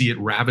going to see it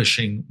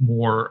ravishing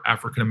more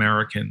African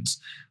Americans,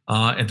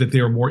 and that they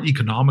are more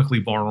economically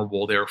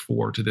vulnerable,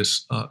 therefore, to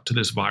this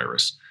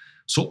virus.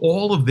 So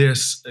all of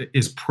this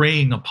is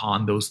preying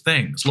upon those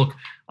things. Look,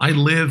 I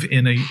live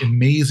in an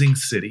amazing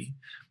city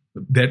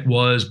that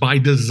was, by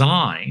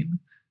design,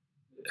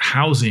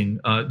 housing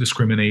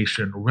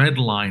discrimination,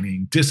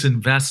 redlining,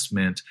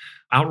 disinvestment,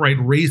 outright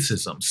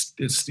racism.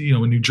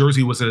 New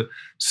Jersey was a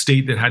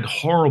state that had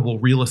horrible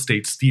real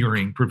estate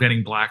steering,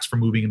 preventing Blacks from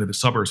moving into the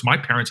suburbs. My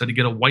parents had to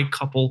get a white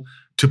couple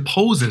to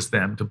pose as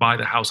them to buy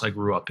the house I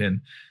grew up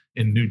in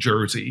New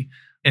Jersey.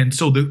 And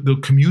so the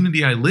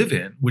community I live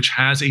in, which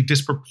has a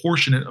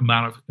disproportionate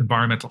amount of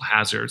environmental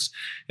hazards,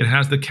 it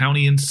has the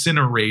county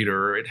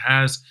incinerator, it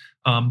has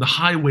the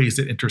highways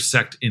that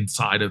intersect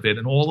inside of it,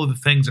 and all of the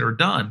things that are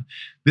done.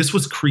 This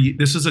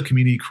is a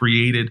community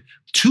created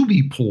to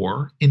be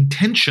poor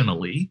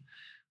intentionally.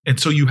 And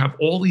so you have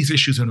all these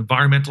issues of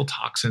environmental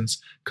toxins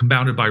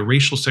compounded by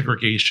racial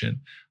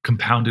segregation,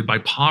 compounded by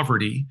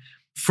poverty,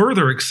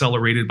 further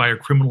accelerated by a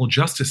criminal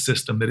justice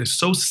system that is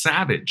so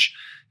savage.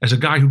 As a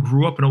guy who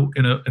grew up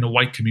in a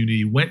white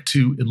community, went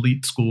to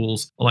elite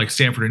schools like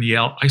Stanford and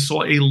Yale, I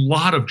saw a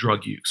lot of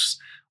drug use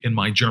in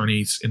my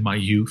journeys in my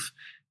youth.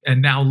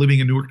 And now living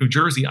in Newark, New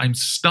Jersey, I'm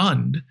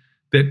stunned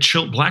that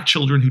Black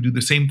children who do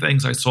the same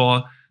things I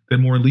saw that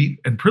more elite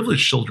and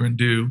privileged children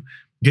do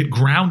get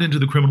ground into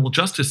the criminal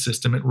justice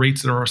system at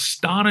rates that are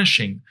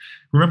astonishing.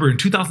 Remember, in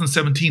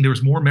 2017, there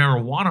was more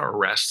marijuana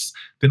arrests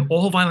than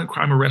all violent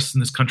crime arrests in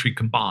this country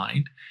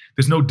combined.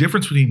 There's no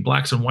difference between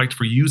Blacks and whites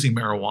for using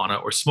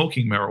marijuana or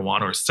smoking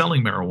marijuana or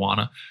selling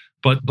marijuana,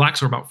 but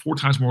Blacks are about 4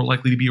 times more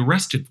likely to be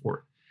arrested for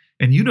it.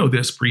 And you know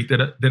this, Preet,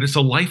 that it's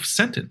a life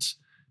sentence.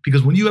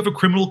 Because when you have a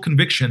criminal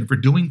conviction for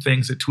doing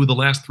things that 2 of the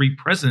last 3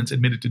 presidents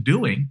admitted to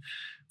doing,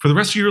 for the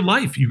rest of your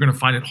life, you're going to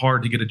find it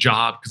hard to get a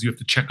job because you have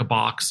to check a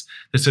box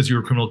that says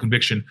you're a criminal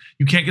conviction.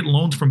 You can't get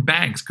loans from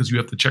banks because you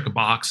have to check a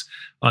box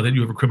that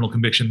you have a criminal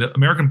conviction. The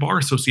American Bar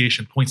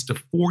Association points to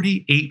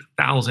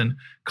 48,000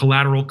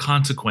 collateral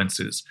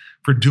consequences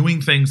for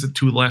doing things that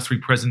two of the last three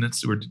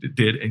presidents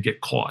did and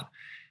get caught.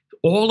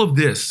 All of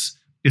this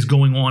is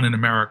going on in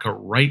America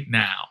right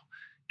now.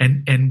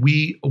 And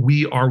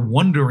we are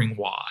wondering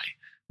why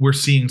we're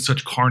seeing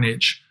such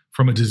carnage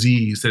from a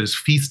disease that is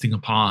feasting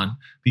upon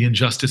the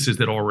injustices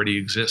that already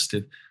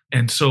existed.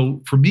 And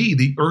so for me,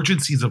 the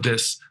urgencies of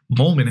this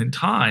moment in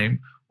time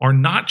are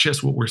not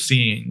just what we're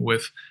seeing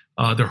with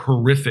the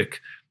horrific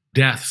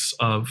deaths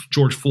of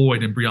George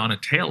Floyd and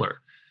Breonna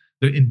Taylor.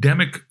 The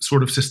endemic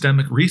sort of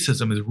systemic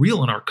racism is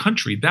real in our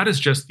country. That is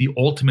just the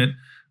ultimate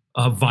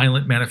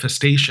violent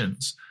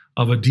manifestations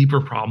of a deeper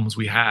problems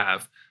we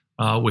have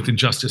with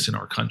injustice in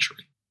our country.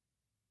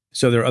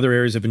 So there are other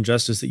areas of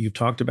injustice that you've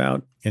talked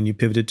about and you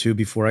pivoted to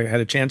before I had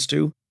a chance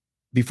to.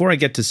 Before I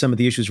get to some of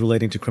the issues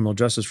relating to criminal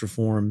justice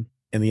reform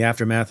and the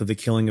aftermath of the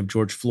killing of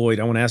George Floyd,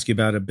 I want to ask you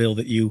about a bill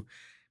that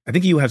I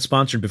think you have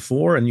sponsored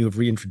before and you have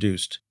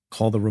reintroduced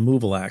called the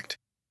Removal Act.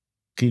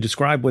 Can you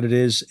describe what it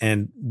is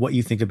and what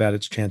you think about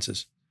its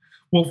chances?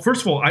 Well,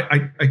 first of all,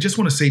 I just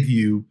want to say to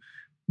you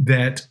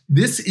that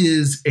this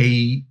is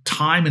a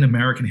time in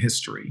American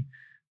history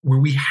where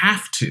we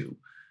have to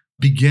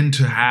begin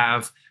to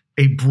have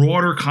a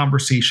broader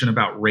conversation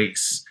about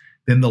race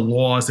than the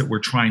laws that we're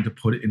trying to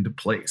put into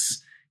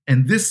place.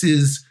 And this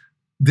is,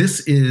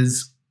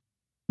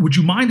 would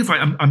you mind if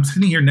I'm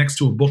sitting here next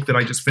to a book that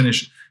I just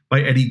finished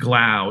by Eddie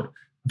Glaude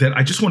that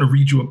I just want to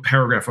read you a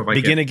paragraph of.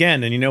 Begin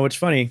again. And you know what's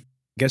funny?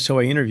 Guess who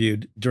I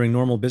interviewed during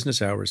normal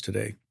business hours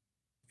today?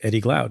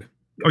 Eddie Glaude.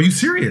 Are you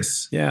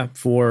serious? Yeah,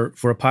 for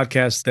a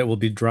podcast that will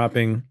be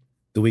dropping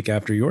the week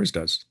after yours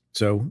does.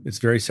 So it's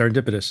very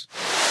serendipitous.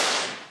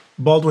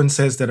 Baldwin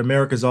says that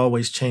America is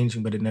always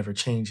changing, but it never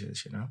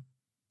changes,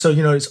 So,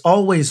 it's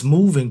always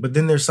moving, but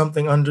then there's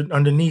something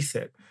underneath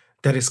it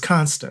that is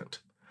constant.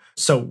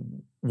 So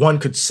one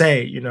could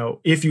say,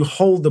 if you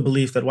hold the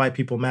belief that white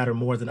people matter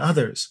more than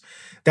others,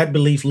 that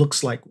belief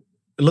looks like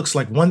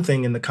one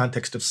thing in the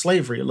context of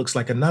slavery. It looks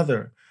like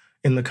another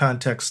in the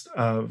context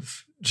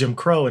of Jim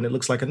Crow, and it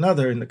looks like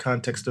another in the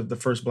context of the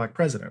first Black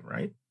president,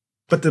 right?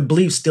 But the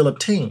belief still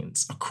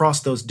obtains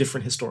across those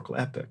different historical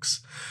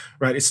epochs,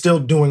 right? It's still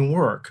doing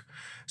work.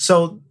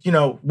 So,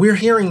 we're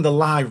hearing the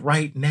lie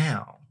right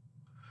now,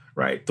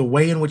 right? The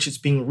way in which it's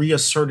being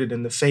reasserted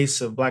in the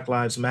face of Black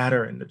Lives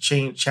Matter and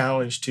the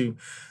challenge to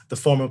the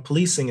form of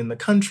policing in the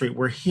country,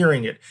 we're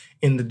hearing it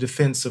in the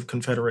defense of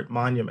Confederate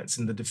monuments,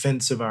 in the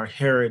defense of our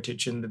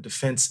heritage, in the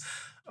defense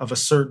of a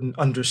certain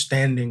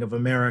understanding of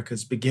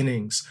America's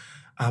beginnings.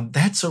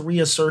 That's a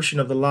reassertion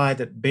of the lie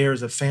that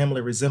bears a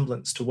family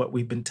resemblance to what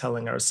we've been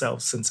telling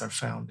ourselves since our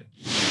founding.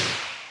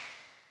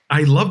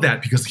 I love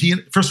that because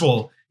first of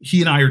all, he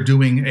and I are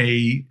doing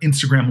a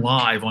Instagram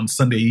Live on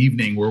Sunday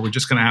evening where we're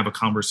just going to have a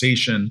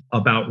conversation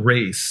about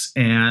race.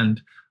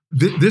 And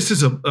this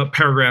is a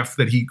paragraph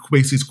that he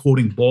basically is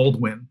quoting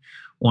Baldwin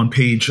on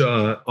page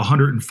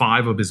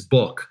 105 of his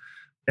book.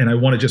 And I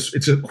want to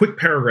it's a quick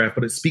paragraph,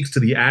 but it speaks to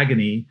the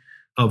agony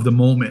of the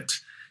moment.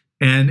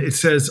 And it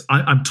says,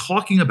 I'm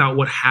talking about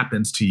what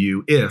happens to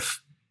you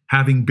if,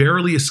 having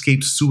barely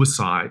escaped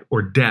suicide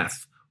or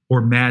death or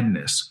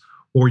madness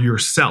or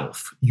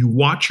yourself, you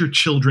watch your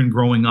children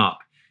growing up.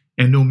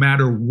 And no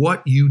matter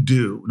what you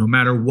do,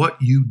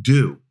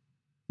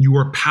 you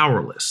are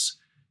powerless.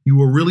 You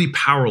are really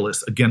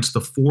powerless against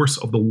the force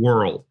of the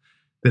world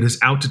that is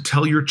out to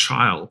tell your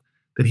child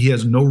that he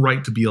has no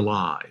right to be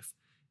alive,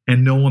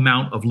 and no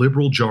amount of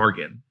liberal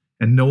jargon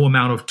and no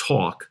amount of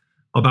talk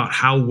about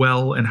how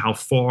well and how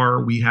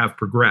far we have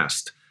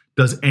progressed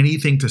does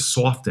anything to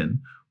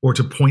soften or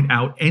to point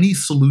out any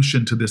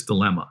solution to this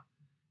dilemma.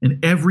 In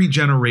every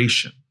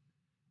generation,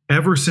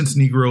 ever since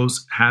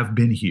Negroes have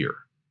been here,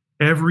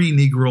 every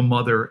Negro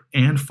mother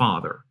and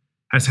father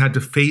has had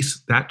to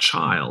face that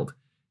child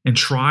and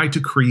try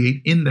to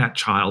create in that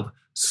child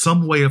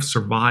some way of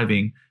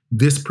surviving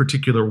this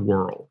particular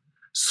world,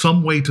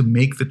 some way to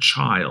make the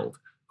child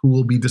who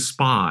will be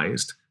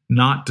despised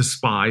not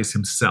despise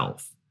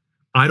himself.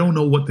 I don't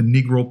know what the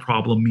Negro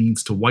problem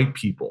means to white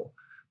people,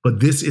 but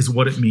this is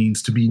what it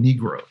means to be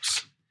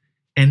Negroes.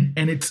 And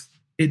it's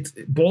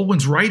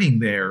Baldwin's writing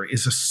there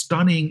is a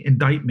stunning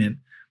indictment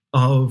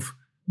of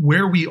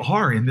where we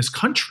are in this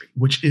country,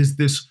 which is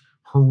this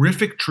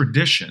horrific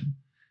tradition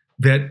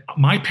that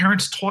my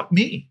parents taught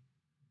me.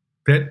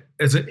 That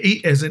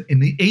in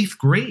the 8th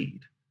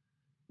grade,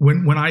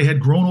 when I had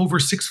grown over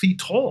 6 feet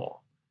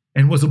tall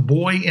and was a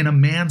boy in a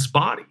man's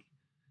body,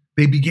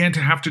 they began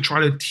to have to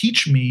try to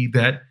teach me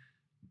that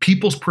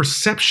people's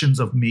perceptions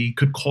of me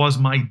could cause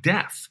my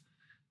death.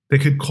 They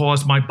could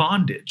cause my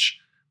bondage.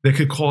 They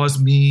could cause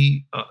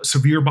me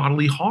severe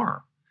bodily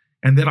harm.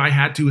 And that I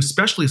had to,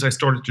 especially as I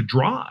started to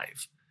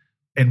drive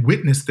and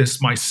witness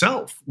this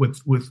myself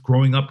with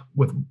growing up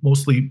with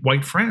mostly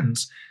white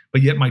friends,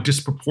 but yet my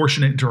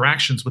disproportionate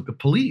interactions with the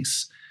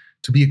police,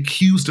 to be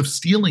accused of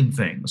stealing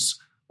things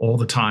all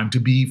the time, to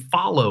be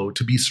followed,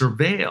 to be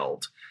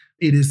surveilled.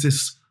 It is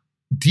this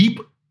deep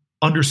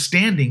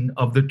understanding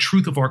of the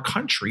truth of our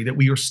country that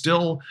we are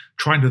still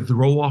trying to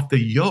throw off the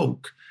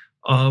yoke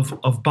of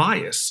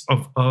bias,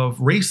 of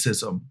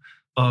racism,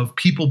 of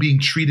people being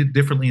treated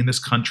differently in this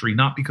country,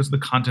 not because of the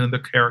content of their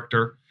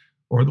character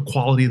or the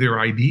quality of their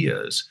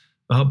ideas,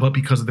 but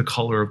because of the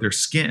color of their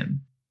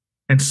skin.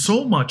 And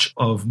so much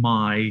of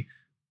my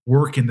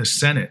work in the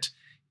Senate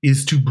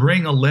is to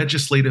bring a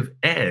legislative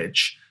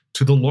edge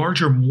to the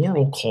larger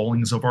moral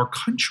callings of our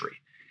country.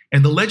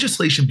 And the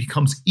legislation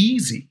becomes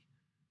easy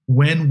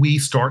when we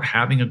start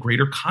having a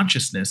greater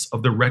consciousness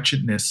of the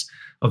wretchedness,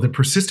 of the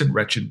persistent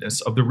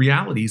wretchedness of the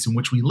realities in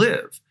which we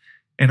live.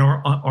 And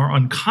our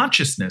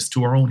unconsciousness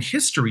to our own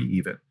history,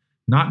 even,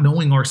 not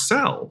knowing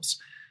ourselves,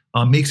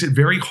 makes it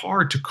very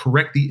hard to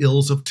correct the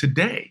ills of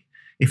today.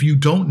 If you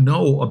don't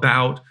know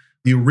about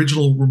the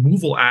original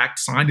Removal Act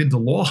signed into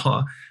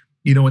law,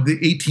 in the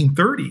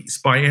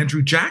 1830s by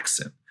Andrew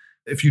Jackson,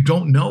 if you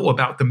don't know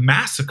about the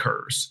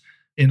massacres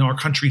in our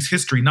country's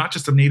history, not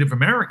just of Native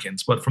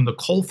Americans, but from the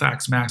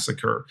Colfax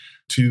massacre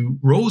to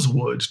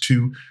Rosewood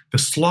to the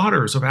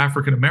slaughters of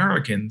African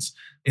Americans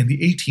in the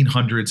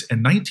 1800s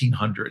and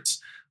 1900s,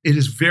 it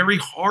is very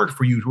hard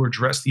for you to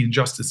address the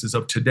injustices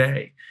of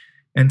today.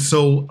 And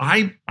so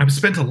I've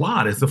spent a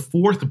lot as the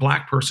fourth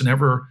Black person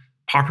ever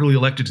popularly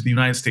elected to the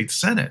United States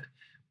Senate,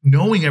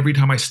 knowing every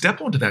time I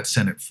step onto that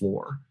Senate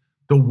floor,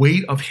 the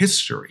weight of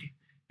history,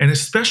 and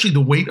especially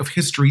the weight of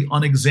history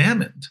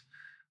unexamined,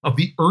 of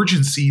the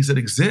urgencies that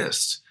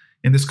exist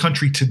in this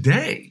country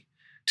today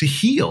to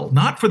heal,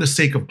 not for the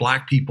sake of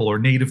Black people or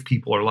Native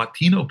people or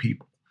Latino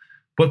people,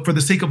 but for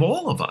the sake of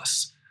all of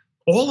us.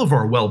 All of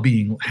our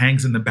well-being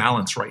hangs in the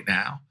balance right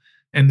now.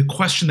 And the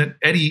question that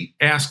Eddie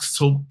asks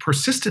so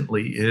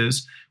persistently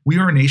is, we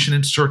are a nation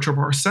in search of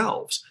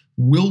ourselves.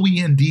 Will we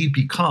indeed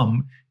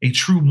become a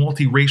true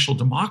multiracial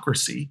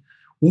democracy,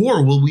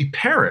 or will we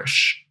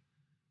perish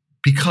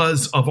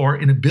because of our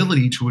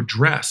inability to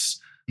address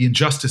the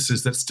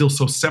injustices that still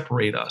so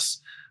separate us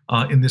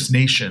in this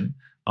nation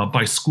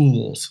by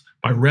schools,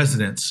 by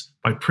residents,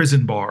 by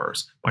prison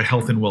bars, by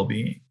health and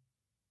well-being?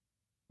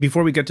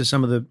 Before we get to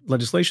some of the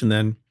legislation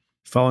then,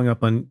 following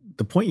up on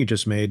the point you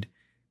just made,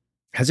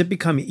 has it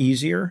become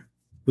easier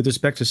with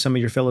respect to some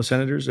of your fellow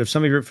senators? Have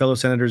some of your fellow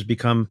senators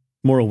become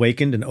more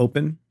awakened and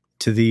open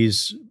to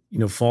these,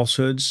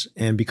 falsehoods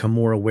and become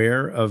more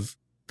aware of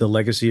the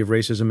legacy of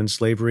racism and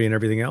slavery and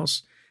everything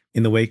else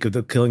in the wake of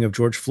the killing of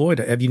George Floyd?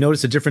 Have you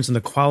noticed a difference in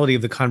the quality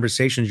of the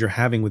conversations you're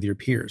having with your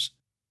peers?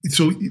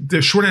 So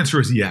the short answer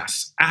is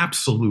yes,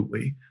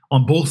 absolutely,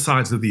 on both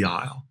sides of the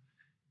aisle.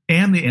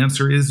 And the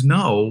answer is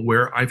no,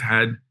 where I've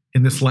had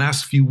in this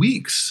last few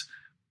weeks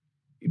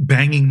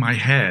banging my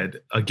head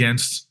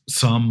against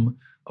some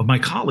of my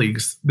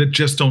colleagues that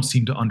just don't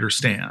seem to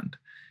understand.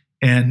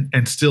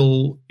 And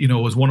still,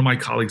 as one of my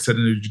colleagues said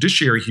in a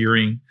judiciary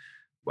hearing,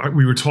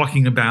 we were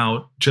talking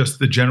about just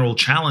the general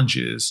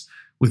challenges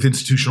with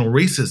institutional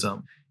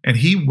racism. And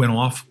he went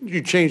off.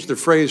 You changed the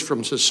phrase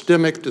from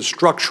systemic to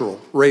structural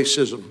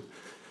racism.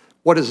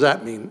 What does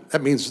that mean?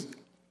 That means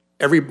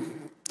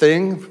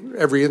everything,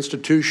 every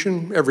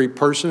institution, every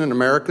person in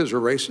America is a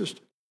racist?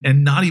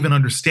 And not even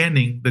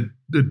understanding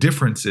the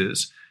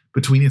differences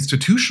between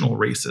institutional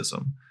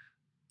racism,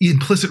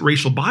 implicit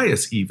racial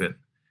bias even,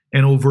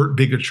 and overt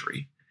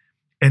bigotry.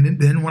 And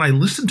then when I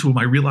listened to him,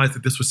 I realized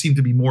that this seemed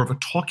to be more of a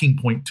talking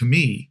point to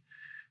me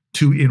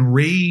to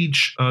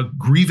enrage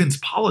grievance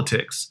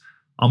politics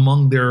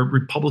among their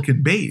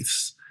Republican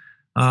base,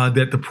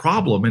 that the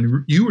problem,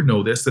 and you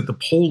know this, that the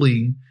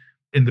polling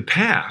in the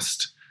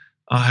past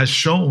has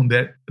shown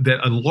that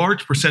a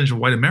large percentage of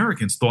white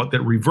Americans thought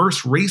that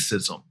reverse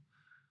racism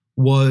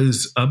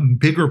was a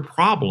bigger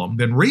problem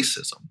than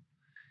racism.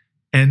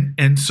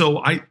 And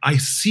so I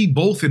see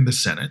both in the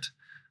Senate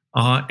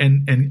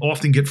and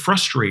often get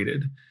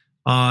frustrated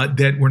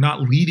that we're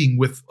not leading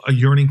with a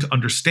yearning to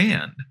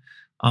understand,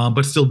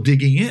 but still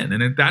digging in.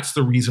 And that's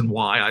the reason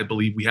why I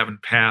believe we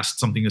haven't passed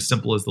something as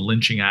simple as the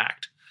Lynching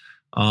Act.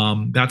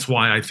 That's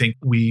why I think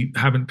we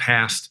haven't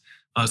passed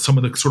some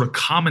of the sort of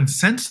common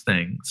sense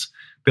things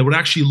that would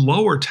actually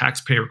lower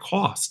taxpayer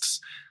costs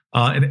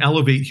and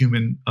elevate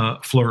human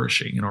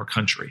flourishing in our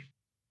country.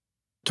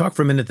 Talk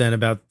for a minute then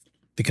about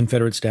the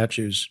Confederate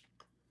statues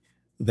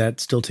that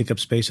still take up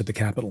space at the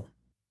Capitol.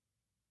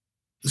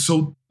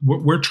 So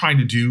what we're trying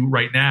to do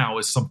right now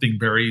is something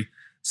very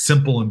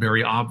simple and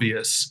very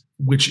obvious,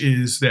 which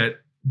is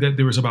that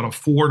there was about a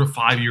 4 to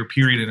 5 year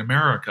period in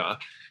America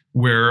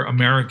where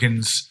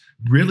Americans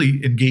really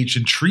engaged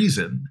in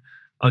treason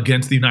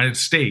against the United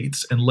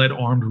States and led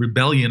armed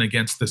rebellion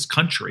against this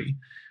country.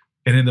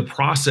 And in the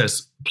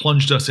process,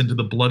 plunged us into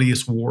the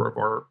bloodiest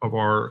war of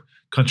our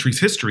country's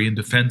history in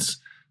defense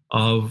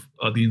of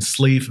the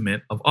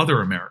enslavement of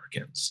other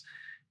Americans.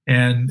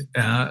 And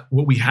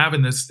what we have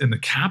in the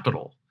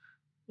Capitol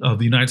of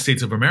the United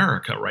States of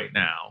America right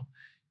now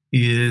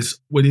is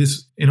what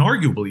is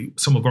inarguably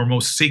some of our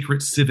most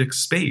sacred civic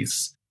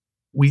space.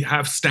 We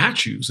have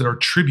statues that are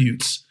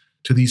tributes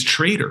to these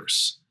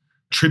traitors,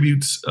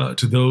 tributes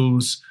to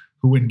those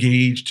who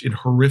engaged in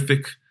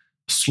horrific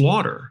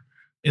slaughter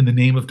in the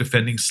name of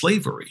defending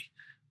slavery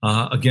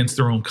against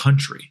their own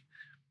country.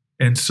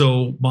 And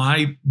so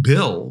my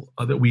bill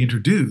that we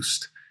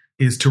introduced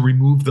is to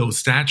remove those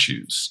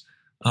statues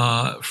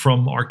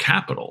from our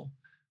capital.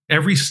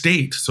 Every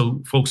state,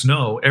 so folks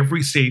know,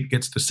 every state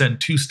gets to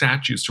send 2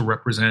 statues to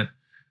represent,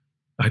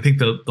 I think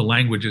the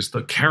language is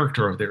the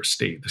character of their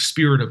state, the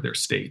spirit of their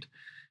state.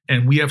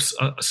 And we have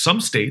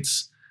some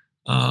states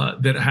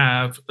that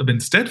have been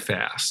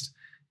steadfast.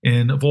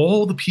 And of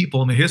all the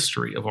people in the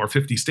history of our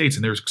 50 states,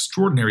 and there's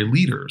extraordinary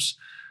leaders,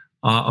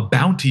 a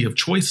bounty of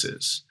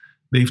choices,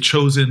 they've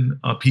chosen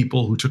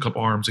people who took up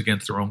arms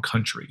against their own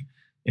country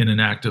in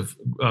an act of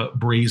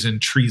brazen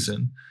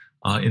treason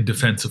in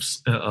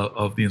defense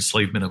of the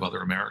enslavement of other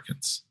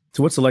Americans.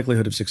 So what's the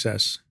likelihood of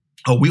success?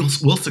 Oh,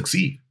 we'll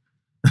succeed.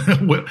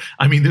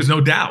 I mean, there's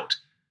no doubt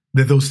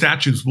that those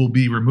statues will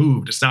be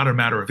removed. It's not a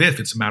matter of if,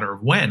 it's a matter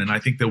of when. And I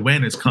think the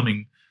when is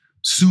coming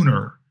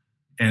sooner.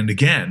 And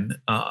again,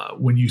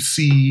 when you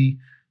see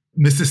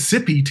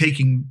Mississippi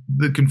taking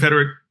the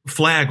Confederate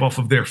flag off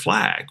of their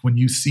flag, when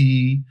you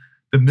see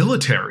the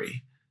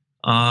military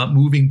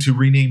moving to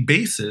rename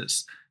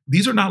bases,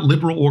 these are not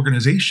liberal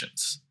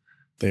organizations.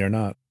 They are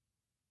not.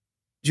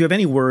 Do you have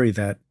any worry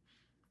that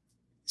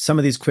some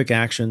of these quick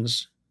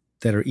actions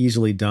that are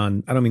easily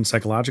done, I don't mean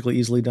psychologically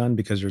easily done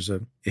because there's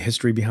a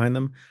history behind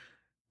them,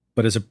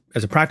 but as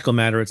a practical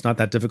matter, it's not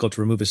that difficult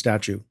to remove a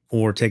statue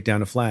or take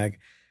down a flag,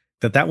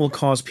 that will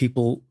cause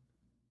people,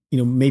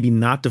 maybe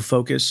not to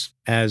focus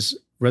as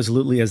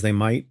resolutely as they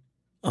might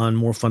on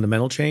more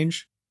fundamental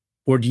change?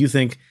 Or do you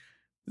think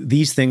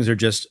these things are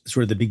just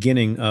sort of the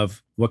beginning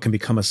of what can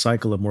become a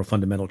cycle of more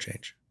fundamental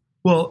change?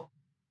 Well,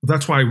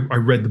 that's why I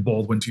read the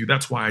Baldwin to you.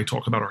 That's why I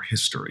talk about our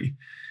history.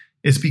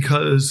 It's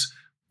because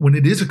when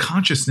it is a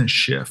consciousness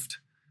shift,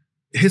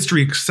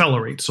 history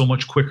accelerates so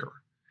much quicker.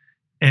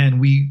 And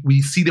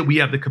we see that we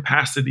have the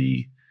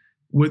capacity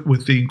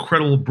with the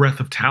incredible breadth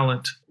of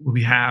talent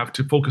we have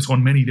to focus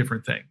on many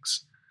different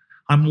things.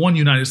 I'm one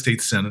United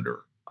States Senator.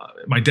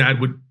 My dad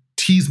would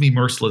tease me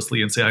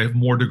mercilessly and say I have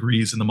more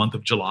degrees in the month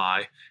of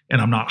July and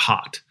I'm not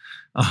hot.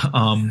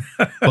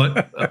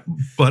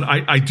 But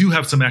I do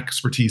have some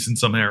expertise in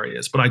some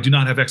areas, but I do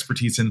not have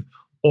expertise in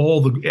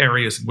all the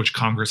areas in which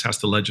Congress has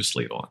to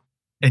legislate on.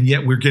 And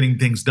yet we're getting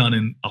things done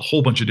in a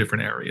whole bunch of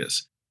different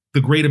areas. The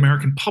great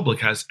American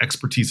public has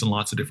expertise in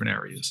lots of different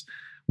areas.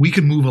 We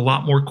can move a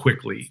lot more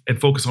quickly and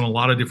focus on a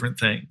lot of different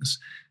things.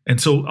 And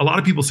so a lot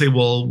of people say,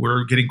 well,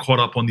 we're getting caught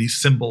up on these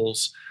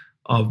symbols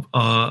of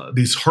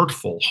these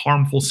hurtful,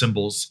 harmful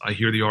symbols. I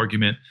hear the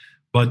argument,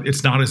 but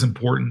it's not as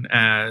important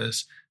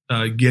as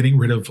getting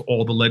rid of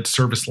all the lead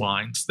service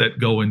lines that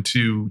go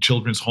into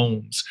children's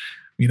homes.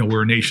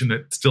 We're a nation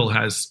that still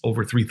has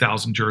over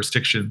 3,000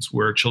 jurisdictions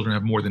where children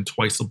have more than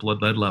twice the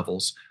blood lead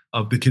levels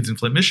of the kids in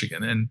Flint,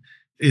 Michigan. And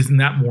isn't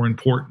that more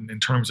important in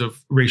terms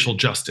of racial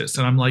justice?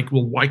 And I'm like,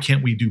 well, why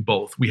can't we do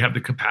both? We have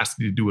the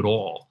capacity to do it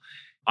all.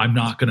 I'm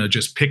not going to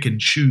just pick and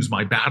choose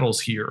my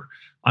battles here.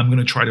 I'm going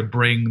to try to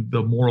bring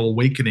the moral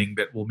awakening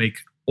that will make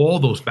all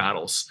those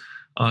battles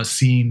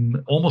seem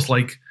almost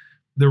like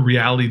the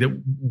reality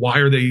that why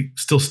are they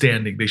still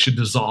standing? They should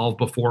dissolve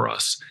before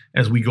us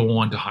as we go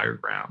on to higher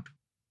ground.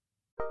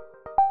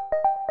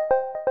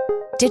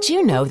 Did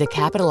you know the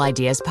Capital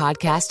Ideas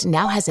podcast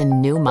now has a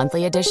new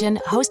monthly edition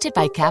hosted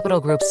by Capital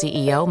Group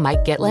CEO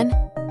Mike Gitlin?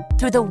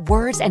 Through the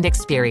words and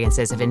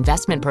experiences of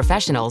investment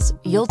professionals,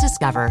 you'll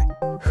discover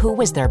who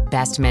was their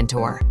best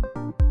mentor,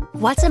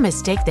 what's a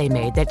mistake they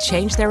made that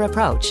changed their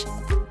approach,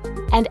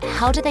 and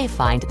how do they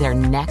find their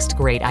next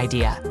great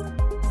idea.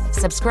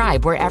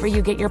 Subscribe wherever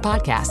you get your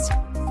podcasts.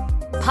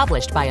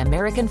 Published by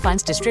American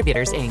Funds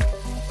Distributors, Inc.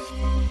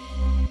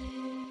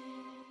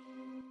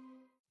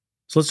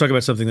 So let's talk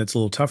about something that's a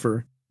little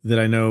tougher that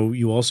I know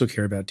you also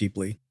care about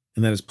deeply,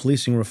 and that is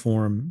policing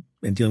reform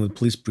and dealing with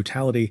police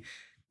brutality.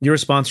 You're a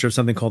sponsor of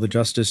something called the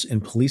Justice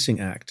in Policing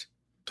Act.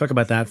 Talk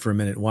about that for a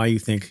minute, why you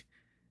think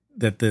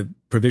that the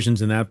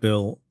provisions in that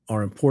bill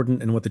are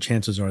important and what the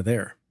chances are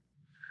there.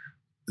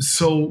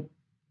 So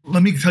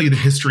let me tell you the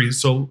history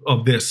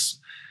of this.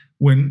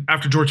 When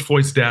after George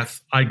Floyd's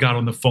death, I got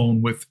on the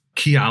phone with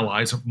key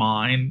allies of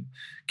mine,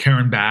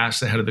 Karen Bass,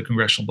 the head of the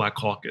Congressional Black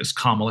Caucus,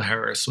 Kamala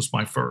Harris was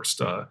my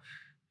first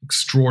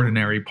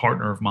extraordinary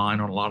partner of mine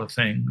on a lot of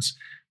things.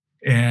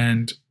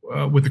 And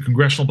with the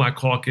Congressional Black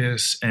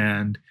Caucus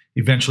and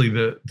eventually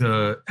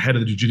the head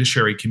of the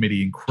Judiciary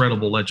Committee,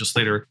 incredible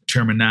legislator,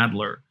 Chairman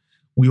Nadler,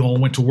 we all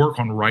went to work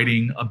on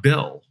writing a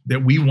bill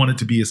that we wanted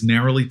to be as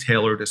narrowly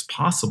tailored as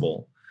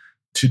possible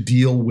to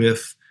deal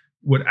with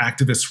what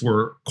activists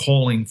were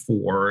calling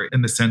for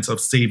in the sense of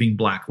saving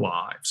Black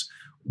lives.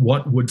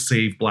 What would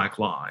save Black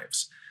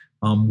lives?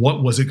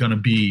 What was it going to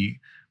be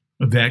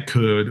that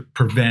could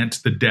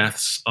prevent the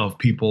deaths of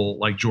people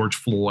like George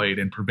Floyd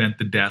and prevent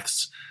the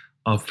deaths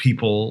of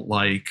people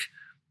like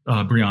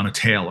Breonna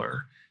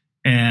Taylor?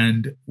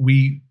 And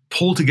we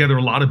pulled together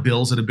a lot of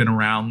bills that have been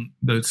around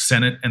the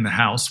Senate and the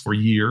House for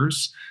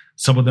years.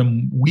 Some of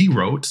them we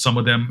wrote, some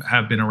of them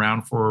have been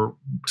around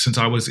since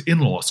I was in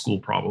law school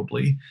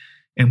probably.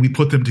 And we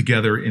put them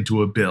together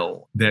into a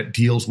bill that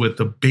deals with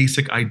the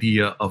basic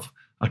idea of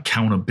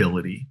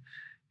accountability.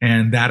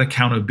 And that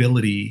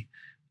accountability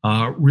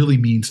really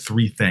means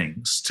three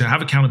things. To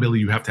have accountability,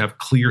 you have to have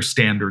clear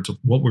standards of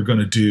what we're going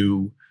to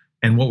do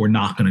and what we're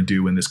not going to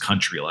do in this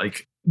country.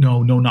 Like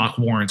no knock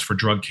warrants for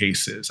drug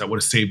cases that would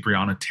have saved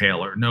Breonna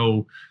Taylor.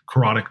 No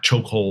carotid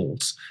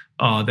chokeholds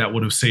that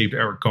would have saved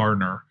Eric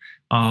Gardner.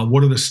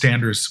 What are the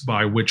standards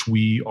by which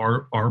we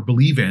are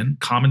believe in,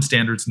 common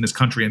standards in this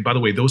country? And by the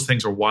way, those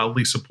things are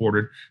wildly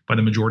supported by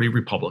the majority of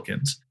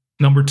Republicans.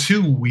 Number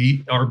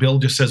two, our bill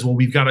just says, well,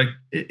 we've got to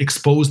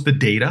expose the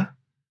data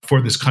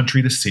for this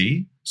country to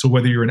see. So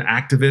whether you're an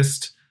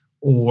activist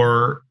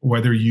or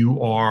whether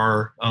you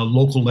are a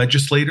local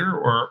legislator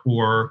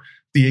or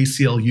the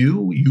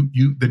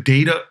ACLU, the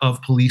data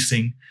of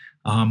policing,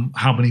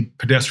 how many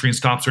pedestrian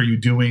stops are you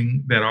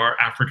doing that are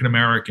African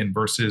American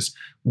versus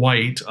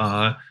white?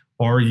 What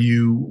are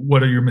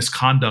your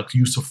misconduct,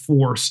 use of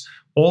force?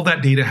 All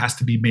that data has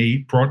to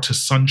be brought to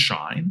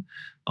sunshine,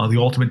 the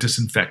ultimate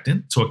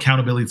disinfectant. So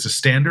accountability is the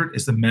standard,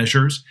 is the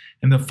measures.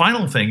 And the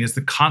final thing is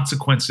the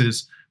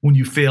consequences when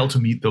you fail to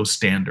meet those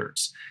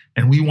standards.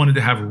 And we wanted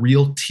to have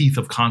real teeth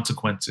of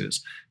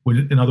consequences.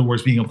 In other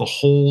words, being able to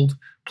hold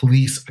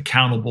police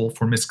accountable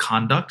for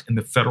misconduct in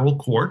the federal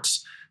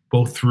courts,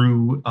 both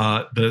through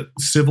the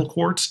civil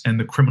courts and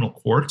the criminal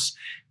courts,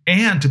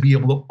 and to be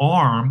able to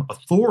arm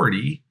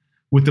authority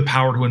with the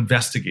power to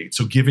investigate.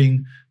 So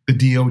giving the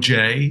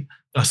DOJ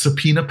a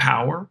subpoena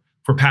power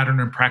for pattern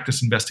and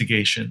practice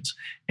investigations,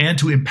 and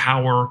to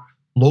empower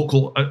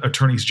local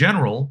attorneys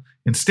general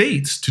in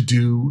states to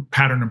do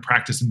pattern and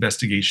practice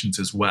investigations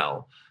as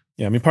well.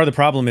 Yeah, I mean, part of the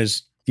problem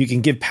is you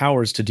can give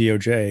powers to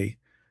DOJ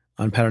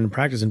on pattern and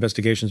practice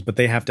investigations, but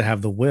they have to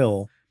have the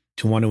will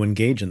to want to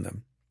engage in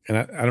them. And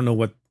I don't know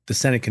what the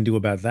Senate can do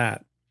about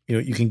that. You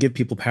know, you can give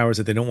people powers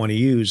that they don't want to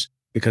use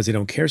because they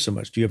don't care so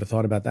much. Do you have a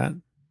thought about that?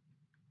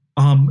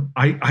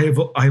 I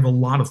have a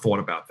lot of thought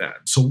about that.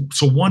 So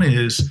one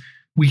is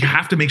we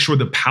have to make sure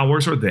the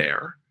powers are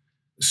there.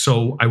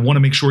 So I want to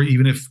make sure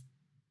even if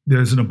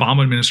there's an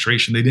Obama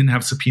administration, they didn't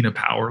have subpoena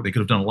power, they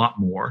could have done a lot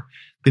more.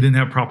 They didn't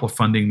have proper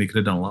funding, they could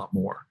have done a lot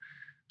more.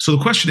 So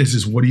the question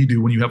is what do you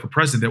do when you have a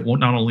president that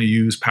won't not only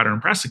use pattern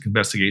and practice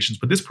investigations,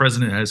 but this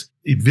president has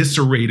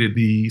eviscerated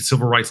the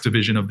Civil Rights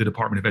Division of the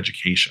Department of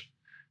Education,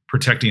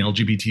 protecting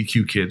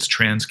LGBTQ kids,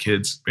 trans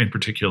kids in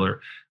particular,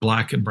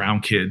 Black and brown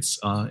kids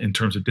in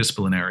terms of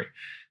disciplinary.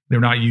 They're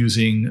not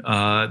using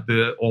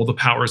all the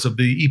powers of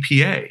the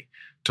EPA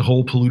to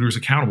hold polluters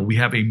accountable. We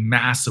have a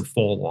massive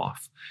fall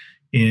off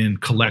in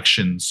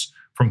collections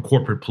from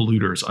corporate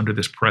polluters under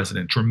this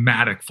president,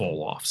 dramatic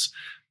fall offs.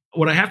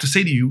 What I have to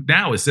say to you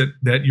now is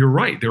that you're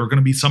right. There are going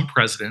to be some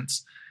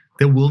presidents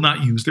that will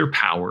not use their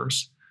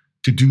powers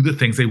to do the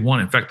things they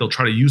want. In fact, they'll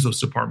try to use those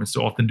departments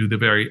to often do the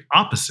very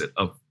opposite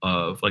of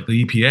like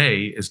the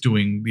EPA is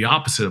doing the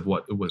opposite of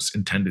what it was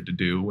intended to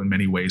do in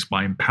many ways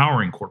by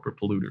empowering corporate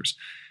polluters.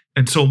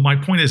 And so my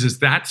point is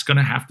that's going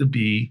to have to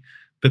be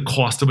the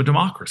cost of a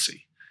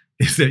democracy,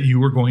 is that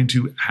you are going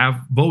to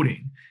have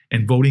voting,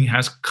 and voting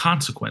has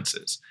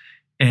consequences.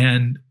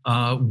 And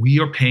we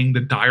are paying the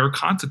dire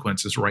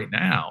consequences right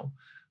now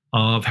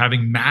of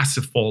having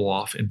massive fall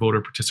off in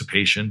voter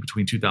participation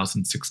between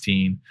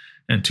 2016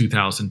 and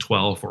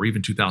 2012 or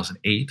even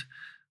 2008.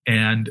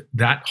 And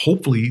that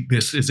hopefully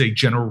this is a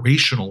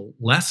generational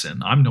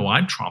lesson. I'm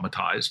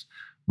traumatized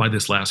by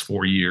this last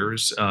 4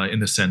 years in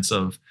the sense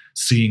of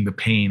seeing the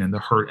pain and the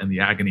hurt and the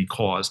agony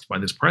caused by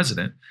this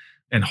president.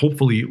 And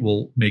hopefully it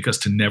will make us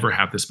to never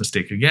have this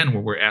mistake again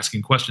where we're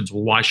asking questions,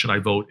 well, why should I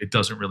vote? It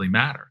doesn't really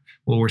matter.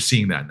 Well, we're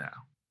seeing that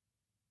now.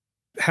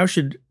 How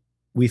should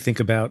we think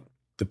about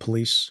the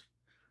police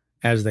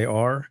as they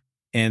are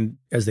and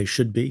as they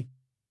should be?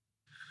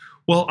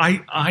 Well,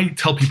 I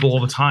tell people all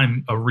the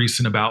time,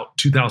 recent about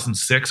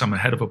 2006, I'm the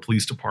head of a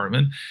police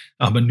department.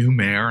 I'm a new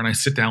mayor, and I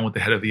sit down with the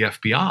head of the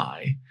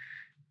FBI.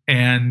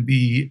 And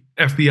the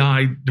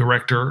FBI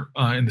director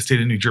in the state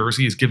of New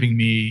Jersey is giving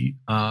me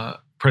a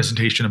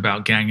presentation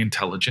about gang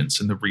intelligence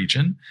in the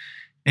region.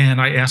 And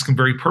I ask him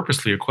very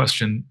purposely a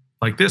question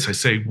like this. I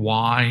say,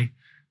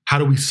 how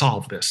do we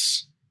solve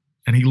this?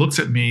 And he looks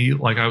at me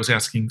like I was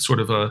asking sort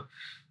of a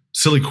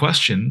silly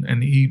question.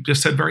 And he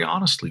just said very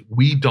honestly,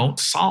 we don't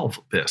solve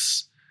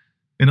this.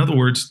 In other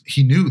words,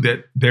 he knew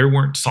that they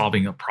weren't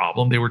solving a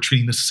problem. They were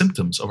treating the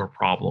symptoms of a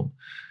problem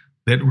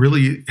that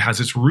really has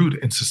its root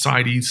in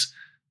society's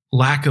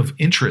lack of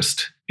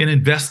interest in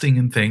investing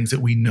in things that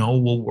we know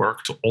will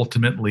work to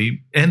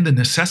ultimately end the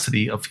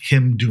necessity of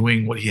him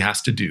doing what he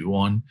has to do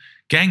on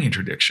gang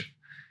interdiction.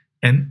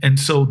 And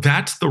so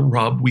that's the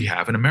rub we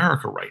have in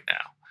America right now.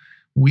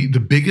 The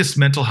biggest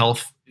mental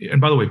health,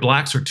 and by the way,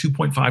 Blacks are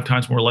 2.5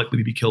 times more likely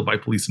to be killed by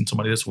police than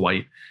somebody that's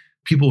white.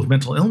 People with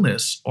mental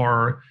illness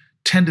are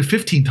 10 to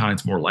 15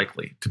 times more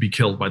likely to be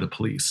killed by the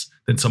police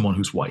than someone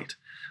who's white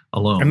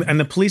alone. And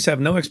the police have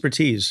no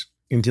expertise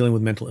in dealing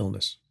with mental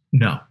illness.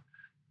 No.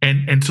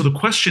 And so the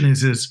question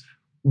is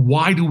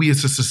why do we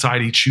as a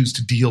society choose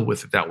to deal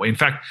with it that way? In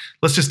fact,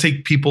 let's just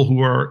take people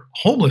who are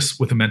homeless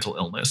with a mental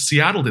illness.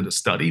 Seattle did a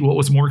study. What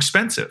was more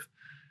expensive?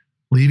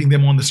 Leaving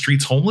them on the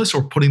streets homeless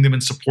or putting them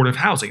in supportive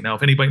housing? Now,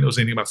 if anybody knows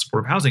anything about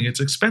supportive housing, it's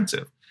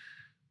expensive.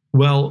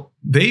 Well,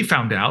 they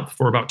found out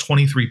for about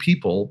 23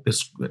 people,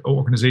 this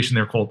organization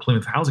there called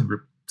Plymouth Housing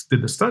Group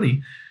did the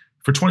study.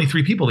 For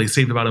 23 people, they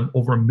saved about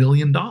over $1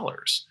 million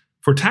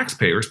for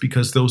taxpayers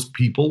because those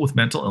people with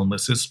mental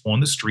illnesses on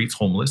the streets,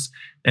 homeless,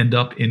 end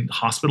up in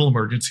hospital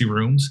emergency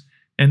rooms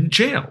and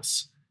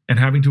jails and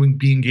having to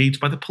be engaged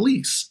by the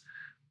police.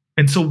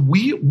 And so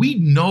we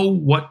know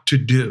what to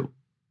do.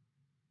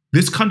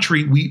 This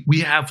country,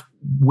 we have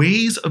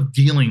ways of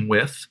dealing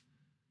with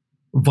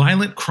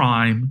violent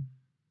crime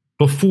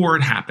before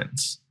it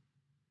happens.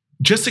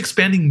 Just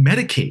expanding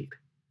Medicaid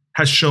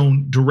has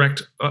shown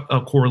direct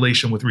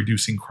correlation with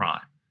reducing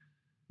crime.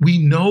 We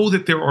know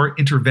that there are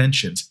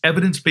interventions,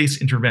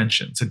 evidence-based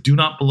interventions that do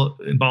not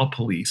involve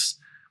police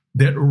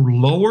that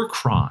lower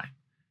crime,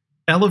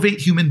 elevate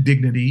human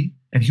dignity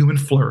and human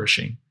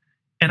flourishing,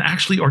 and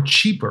actually are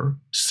cheaper,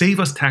 save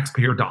us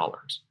taxpayer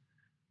dollars.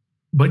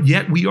 But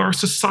yet we are a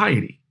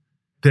society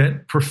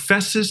that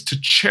professes to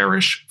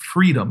cherish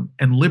freedom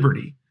and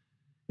liberty,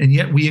 and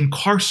yet we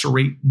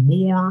incarcerate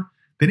more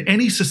than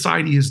any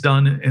society has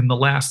done in the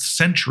last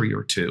century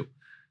or two.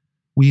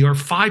 We are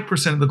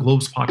 5% of the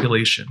globe's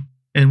population,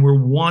 and we're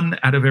 1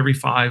 out of every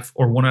 5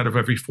 or 1 out of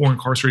every 4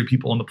 incarcerated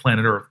people on the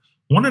planet Earth.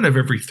 1 out of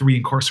every 3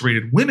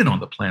 incarcerated women on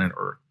the planet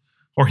Earth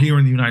are here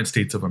in the United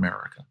States of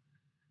America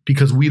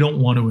because we don't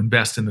want to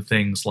invest in the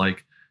things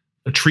like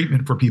a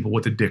treatment for people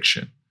with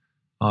addiction,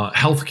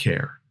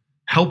 healthcare,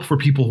 help for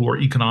people who are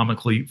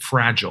economically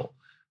fragile,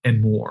 and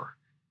more.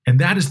 And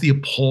that is the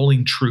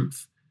appalling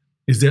truth,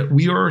 is that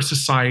we are a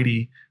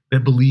society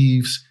that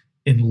believes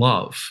in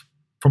love.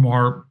 From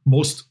our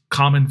most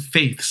common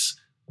faiths,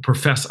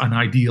 profess an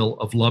ideal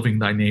of loving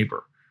thy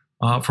neighbor.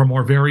 From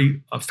our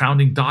very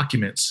founding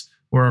documents,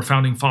 where our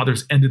founding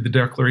fathers ended the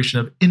Declaration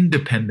of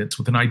Independence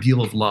with an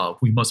ideal of love.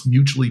 We must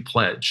mutually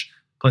pledge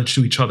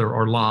to each other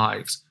our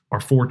lives, our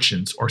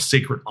fortunes, our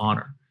sacred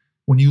honor.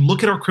 When you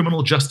look at our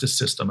criminal justice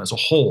system as a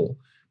whole,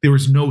 there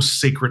is no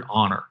sacred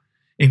honor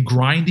in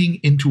grinding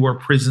into our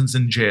prisons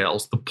and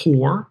jails the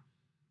poor,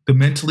 the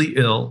mentally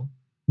ill,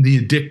 the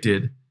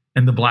addicted,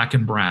 and the black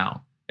and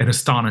brown at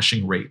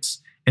astonishing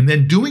rates, and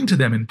then doing to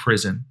them in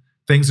prison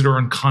things that are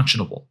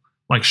unconscionable,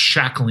 like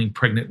shackling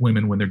pregnant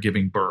women when they're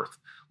giving birth,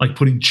 like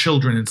putting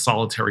children in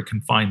solitary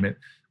confinement,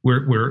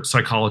 where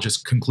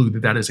psychologists conclude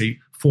that that is a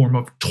form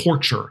of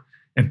torture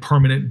and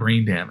permanent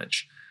brain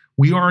damage.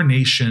 We are a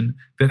nation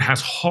that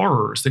has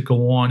horrors that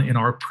go on in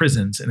our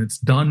prisons, and it's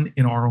done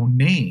in our own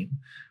name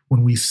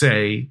when we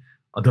say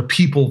the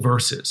people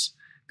versus.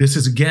 This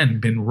has, again,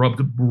 been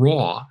rubbed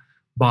raw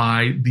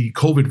by the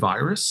COVID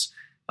virus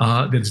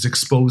that is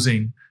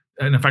exposing.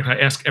 And in fact, I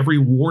ask every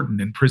warden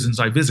in prisons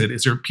I visit,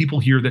 is there people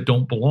here that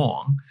don't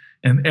belong?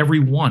 And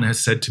everyone has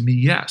said to me,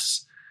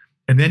 yes.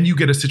 And then you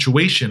get a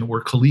situation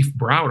where Kalief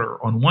Browder,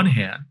 on one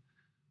hand,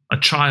 a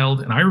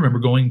child, and I remember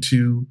going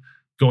to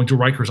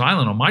Rikers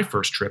Island on my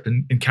first trip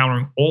and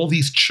encountering all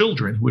these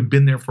children who had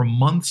been there for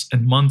months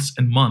and months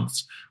and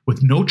months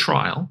with no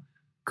trial.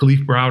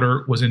 Kalief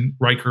Browder was in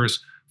Rikers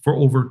for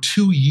over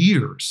 2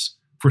 years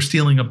for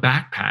stealing a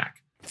backpack.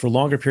 For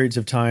longer periods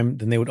of time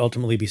than they would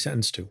ultimately be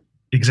sentenced to.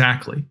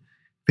 Exactly.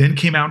 Then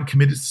came out and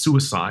committed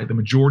suicide. The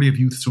majority of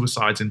youth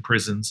suicides in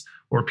prisons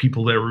or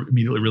people that are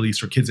immediately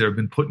released or kids that have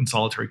been put in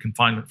solitary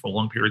confinement for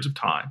long periods of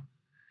time.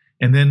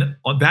 And then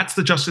that's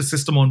the justice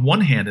system on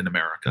one hand in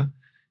America.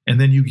 And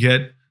then you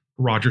get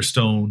Roger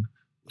Stone,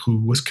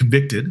 who was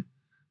convicted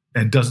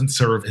and doesn't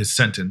serve his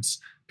sentence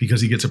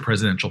because he gets a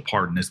presidential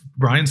pardon. As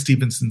Brian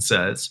Stevenson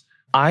says,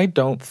 I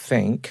don't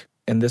think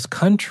in this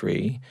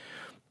country,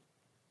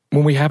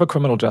 when we have a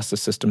criminal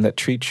justice system that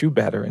treats you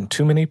better in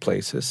too many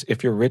places,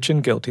 if you're rich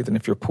and guilty than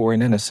if you're poor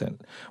and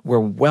innocent, where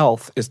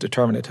wealth is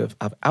determinative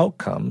of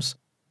outcomes,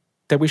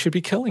 that we should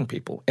be killing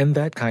people in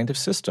that kind of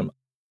system.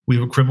 We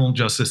have a criminal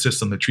justice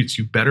system that treats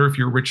you better if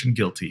you're rich and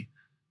guilty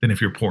than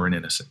if you're poor and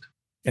innocent.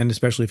 And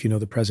especially if you know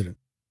the president.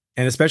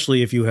 And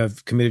especially if you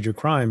have committed your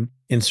crime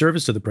in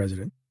service to the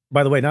president.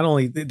 By the way, not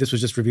only, this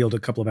was just revealed a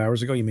couple of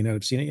hours ago, you may not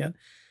have seen it yet.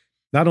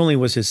 Not only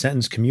was his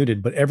sentence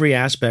commuted, but every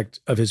aspect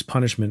of his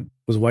punishment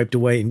was wiped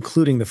away,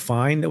 including the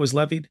fine that was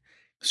levied,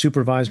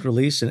 supervised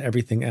release, and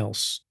everything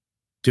else.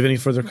 Do you have any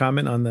further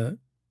comment on the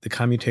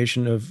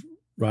commutation of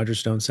Roger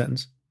Stone's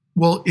sentence?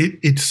 Well,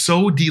 it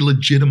so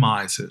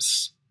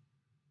delegitimizes.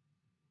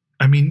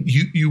 I mean,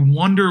 you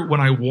wonder when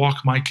I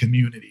walk my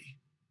community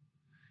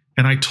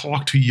and I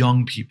talk to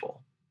young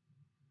people,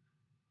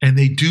 and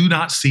they do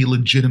not see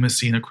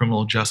legitimacy in a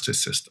criminal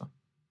justice system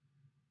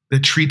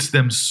that treats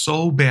them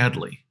so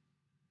badly,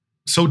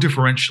 so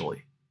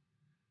differentially,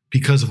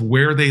 because of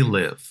where they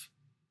live,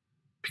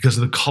 because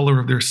of the color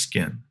of their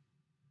skin.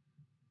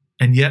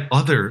 And yet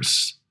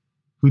others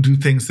who do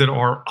things that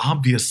are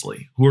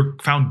obviously, who are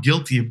found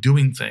guilty of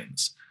doing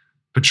things,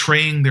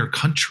 betraying their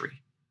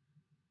country,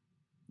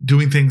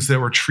 doing things that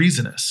were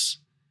treasonous,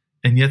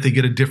 and yet they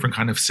get a different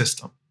kind of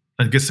system.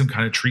 and get some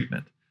kind of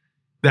treatment.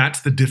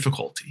 That's the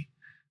difficulty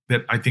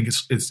that I think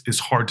is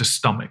hard to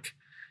stomach,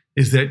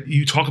 is that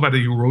you talk about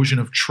the erosion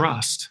of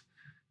trust.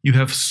 You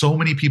have so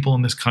many people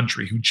in this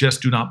country who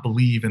just do not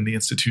believe in the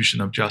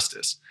institution of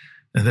justice,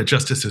 and that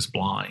justice is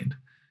blind,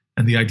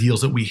 and the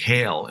ideals that we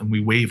hail and we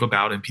wave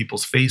about in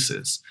people's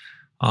faces,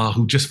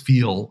 who just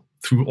feel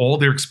through all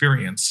their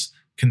experience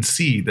can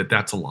see that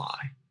that's a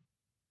lie.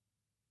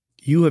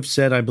 You have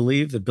said, I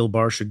believe, that Bill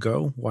Barr should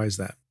go. Why is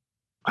that?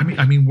 I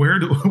mean, where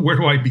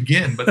do I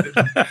begin? But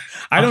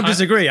I don't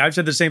disagree. I've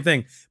said the same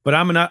thing, but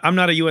I'm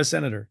not a U.S.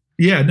 senator.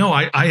 Yeah, no,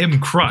 I am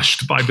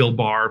crushed by Bill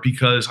Barr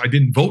because I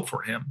didn't vote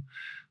for him,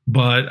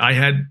 but I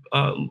had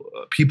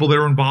people that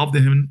are involved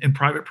in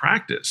private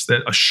practice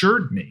that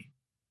assured me.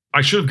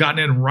 I should have gotten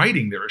it in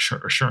writing their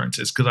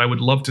assurances, because I would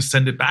love to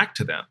send it back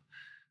to them,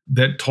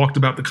 that talked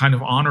about the kind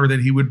of honor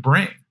that he would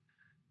bring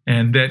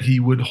and that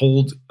he would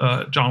hold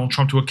Donald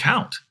Trump to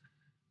account.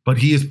 But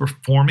he is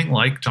performing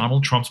like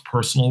Donald Trump's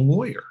personal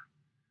lawyer.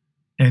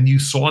 And you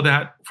saw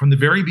that from the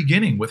very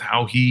beginning with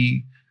how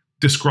he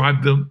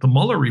described the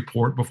Mueller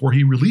report before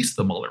he released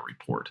the Mueller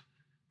report,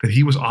 that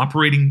he was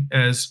operating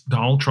as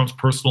Donald Trump's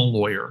personal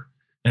lawyer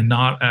and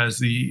not as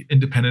the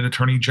independent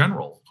attorney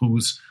general,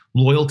 whose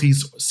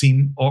loyalties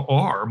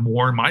are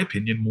more, in my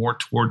opinion, more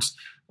towards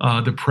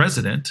the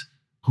president,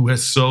 who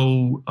has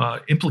so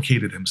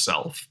implicated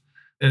himself,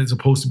 as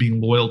opposed to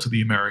being loyal to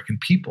the American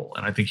people.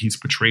 And I think he's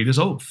betrayed his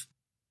oath.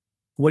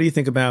 What do you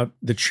think about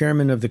the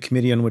chairman of the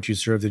committee on which you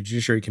serve, the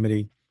Judiciary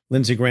Committee,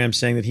 Lindsey Graham,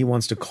 saying that he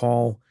wants to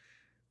call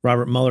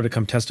Robert Mueller to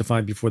come testify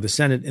before the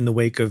Senate in the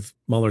wake of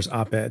Mueller's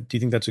op-ed? Do you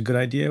think that's a good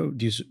idea?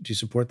 Do you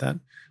support that?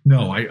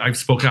 No, I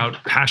spoke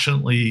out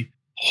passionately,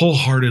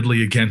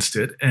 wholeheartedly against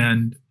it.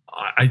 And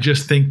I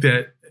just think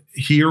that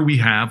here we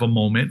have a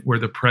moment where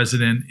the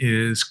president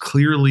is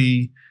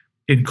clearly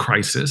in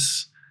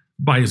crisis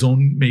by his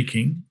own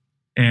making.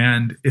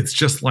 And it's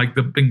just like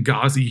the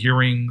Benghazi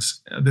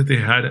hearings that they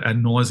had ad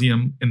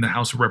nauseum in the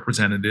House of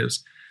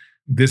Representatives.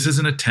 This is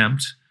an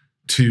attempt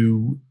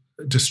to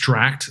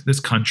distract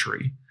this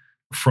country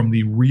from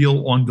the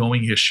real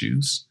ongoing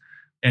issues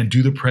and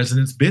do the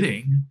president's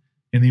bidding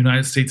in the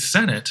United States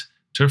Senate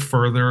to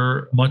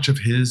further much of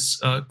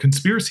his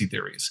conspiracy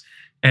theories.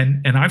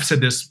 And I've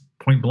said this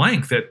point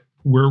blank, that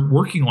we're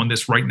working on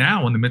this right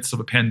now in the midst of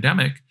a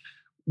pandemic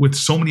with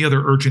so many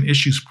other urgent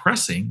issues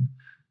pressing.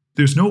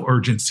 There's no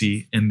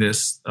urgency in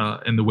this,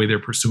 in the way they're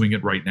pursuing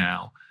it right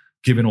now,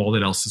 given all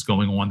that else is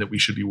going on that we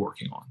should be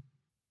working on.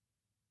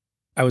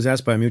 I was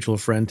asked by a mutual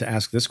friend to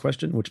ask this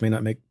question, which may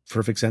not make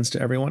perfect sense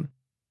to everyone.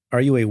 Are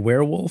you a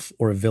werewolf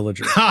or a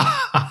villager? that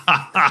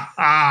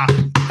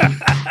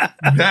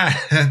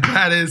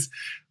is,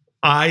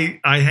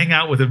 I hang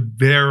out with a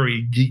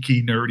very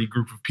geeky, nerdy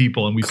group of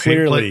people, and we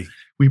play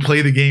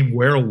the game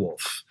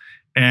Werewolf.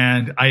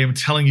 And I am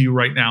telling you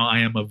right now, I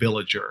am a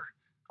villager.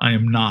 I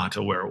am not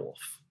a werewolf.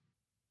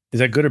 Is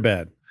that good or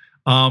bad?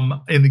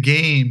 In the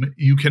game,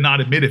 you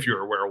cannot admit if you're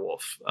a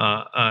werewolf.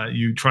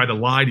 You try to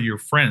lie to your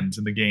friends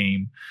in the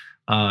game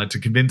to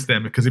convince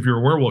them, because if you're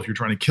a werewolf, you're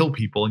trying to kill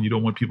people and you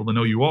don't want people to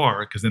know you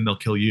are, because then they'll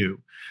kill you.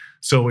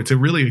 So it's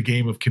really a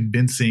game of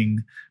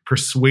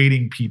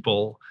persuading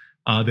people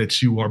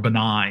that you are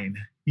benign,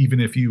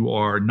 even if you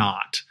are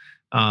not.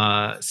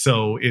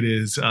 So it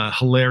is a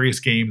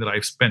hilarious game that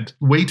I've spent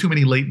way too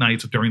many late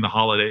nights during the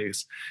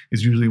holidays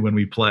is usually when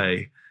we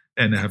play,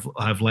 and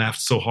have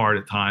laughed so hard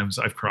at times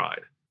I've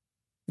cried.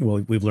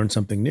 Well, we've learned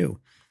something new.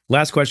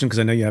 Last question, because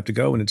I know you have to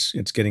go and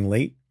it's getting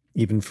late,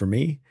 even for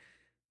me.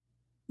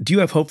 Do you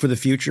have hope for the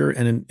future?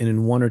 And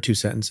in one or two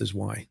sentences,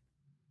 why?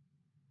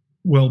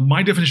 Well,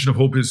 my definition of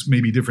hope is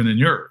maybe different than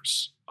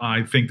yours.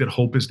 I think that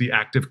hope is the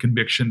active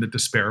conviction that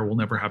despair will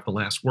never have the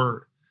last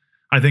word.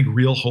 I think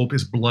real hope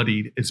is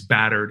bloodied, is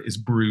battered, is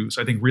bruised.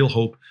 I think real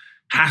hope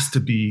has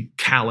to be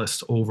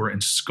calloused over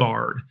and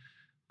scarred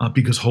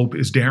because hope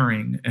is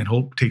daring and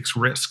hope takes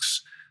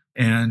risks.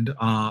 And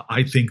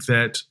I think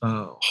that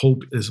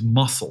hope is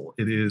muscle.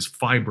 It is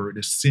fiber. It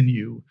is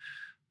sinew.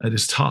 It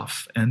is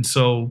tough. And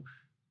so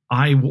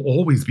I will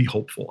always be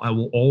hopeful. I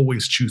will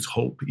always choose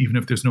hope, even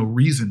if there's no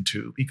reason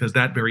to, because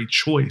that very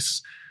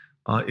choice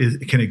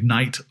can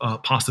ignite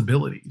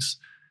possibilities.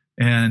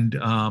 And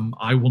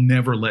I will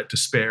never let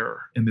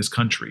despair in this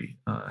country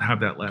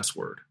have that last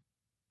word.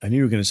 I knew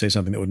you were going to say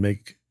something that would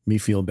make me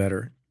feel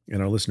better and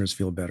our listeners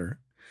feel better.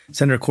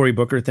 Senator Cory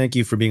Booker, thank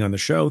you for being on the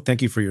show.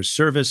 Thank you for your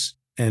service.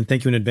 And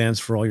thank you in advance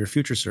for all your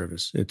future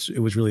service. It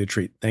was really a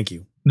treat. Thank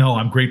you. No,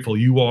 I'm grateful.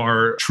 You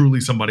are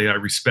truly somebody I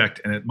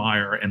respect and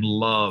admire and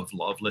love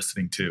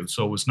listening to.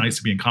 So it was nice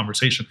to be in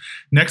conversation.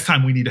 Next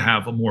time we need to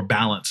have a more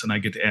balance, and I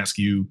get to ask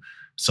you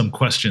some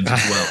questions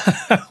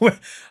as well.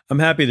 I'm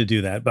happy to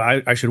do that,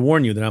 but I should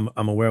warn you that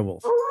I'm a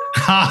werewolf.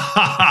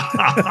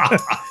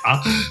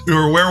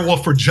 You're a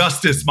werewolf for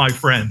justice, my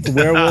friend.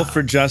 Werewolf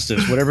for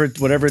justice,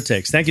 whatever it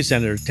takes. Thank you,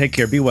 Senator. Take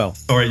care. Be well.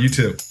 All right, you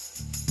too.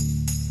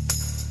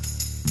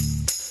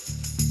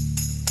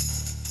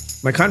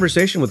 My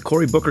conversation with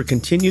Cory Booker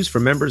continues for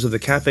members of the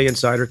Cafe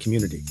Insider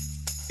community.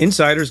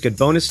 Insiders get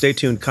bonus Stay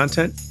Tuned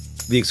content,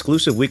 the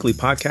exclusive weekly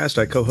podcast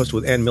I co-host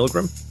with Ann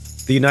Milgram,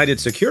 the United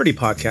Security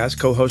podcast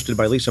co-hosted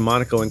by Lisa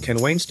Monaco and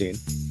Ken Weinstein,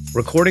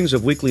 recordings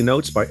of weekly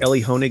notes by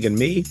Ellie Honig and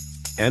me,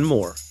 and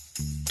more.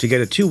 To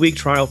get a 2-week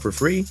trial for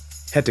free,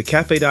 head to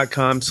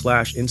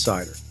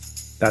cafe.com/insider.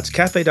 That's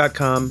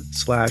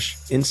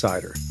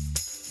cafe.com/insider.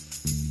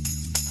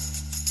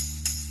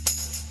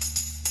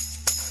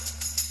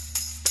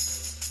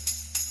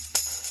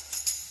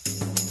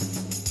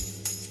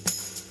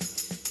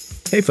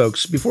 Hey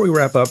folks, before we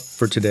wrap up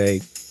for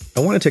today, I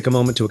want to take a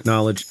moment to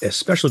acknowledge a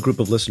special group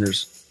of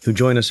listeners who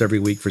join us every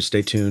week for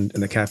Stay Tuned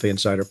and the Cafe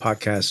Insider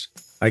podcast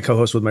I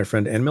co-host with my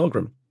friend Ann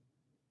Milgram.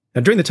 Now,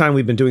 during the time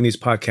we've been doing these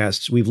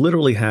podcasts, we've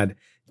literally had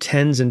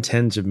tens and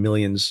tens of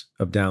millions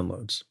of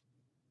downloads.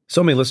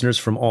 So many listeners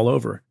from all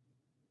over.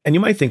 And you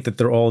might think that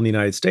they're all in the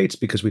United States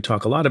because we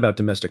talk a lot about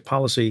domestic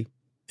policy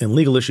and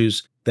legal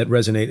issues that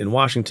resonate in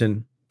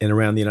Washington and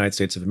around the United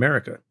States of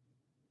America.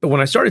 But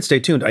when I started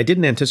Stay Tuned, I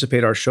didn't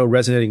anticipate our show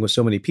resonating with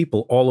so many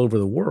people all over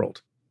the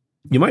world.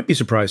 You might be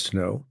surprised to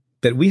know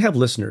that we have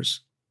listeners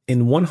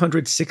in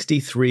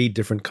 163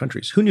 different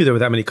countries. Who knew there were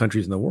that many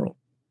countries in the world?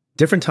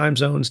 Different time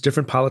zones,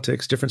 different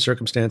politics, different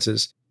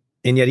circumstances.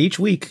 And yet each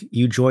week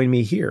you join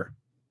me here.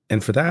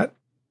 And for that,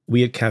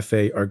 we at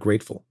Cafe are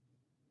grateful.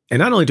 And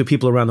not only do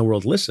people around the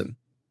world listen,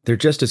 they're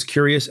just as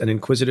curious and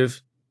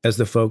inquisitive as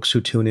the folks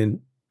who tune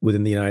in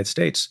within the United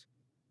States.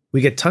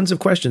 We get tons of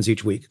questions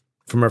each week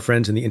from our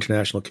friends in the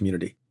international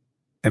community.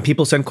 And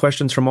people send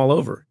questions from all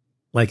over,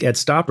 like Ed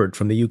Stoppard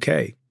from the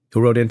UK,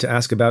 who wrote in to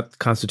ask about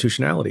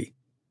constitutionality,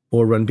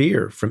 or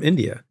Ranbir from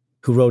India,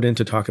 who wrote in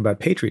to talk about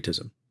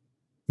patriotism.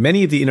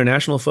 Many of the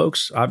international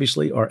folks,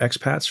 obviously, are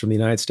expats from the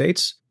United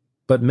States,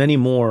 but many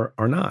more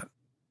are not.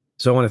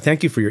 So I want to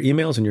thank you for your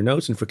emails and your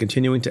notes and for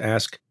continuing to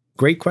ask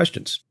great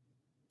questions.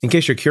 In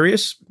case you're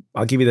curious,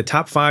 I'll give you the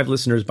top 5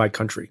 listeners by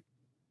country.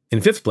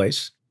 In 5th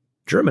place,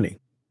 Germany.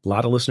 A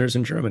lot of listeners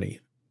in Germany.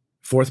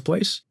 4th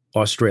place,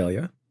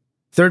 Australia.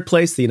 3rd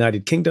place, the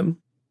United Kingdom.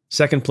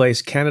 2nd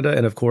place, Canada.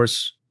 And of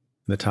course,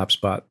 in the top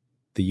spot,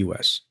 the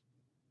US.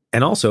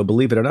 And also,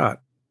 believe it or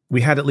not,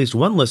 we had at least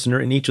one listener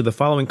in each of the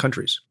following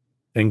countries: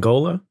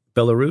 Angola,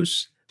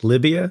 Belarus,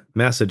 Libya,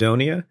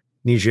 Macedonia,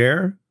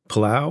 Niger,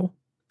 Palau,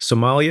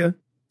 Somalia,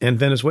 and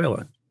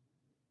Venezuela.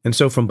 And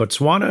so from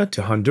Botswana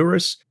to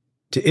Honduras,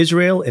 to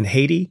Israel and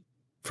Haiti,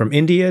 from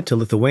India to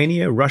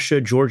Lithuania,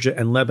 Russia, Georgia,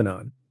 and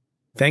Lebanon,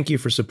 thank you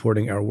for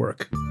supporting our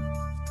work.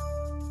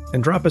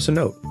 And drop us a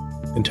note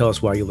and tell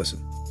us why you listen.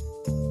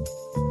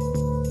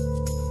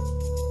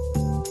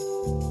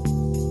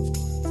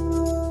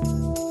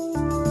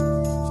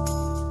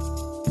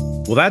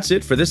 Well, that's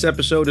it for this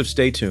episode of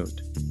Stay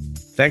Tuned.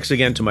 Thanks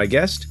again to my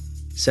guest,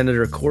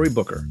 Senator Cory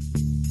Booker.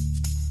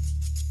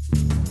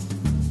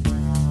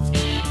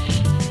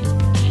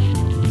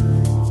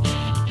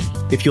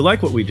 If you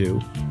like what we do,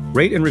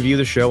 rate and review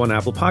the show on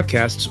Apple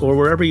Podcasts or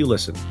wherever you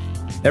listen.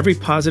 Every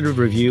positive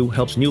review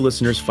helps new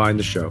listeners find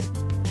the show.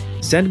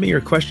 Send me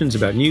your questions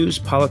about news,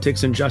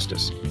 politics, and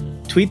justice.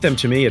 Tweet them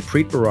to me at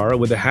Preet Bharara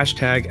with the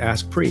hashtag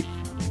AskPreet.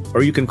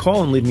 Or you can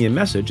call and leave me a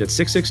message at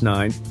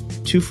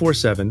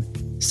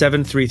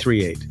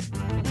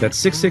 669-247-7338. That's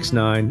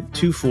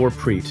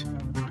 669-24-PREET.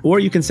 Or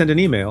you can send an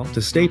email to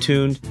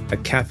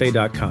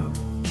staytuned@cafe.com.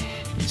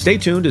 Stay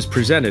Tuned is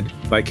presented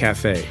by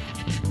Cafe.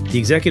 The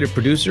executive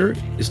producer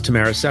is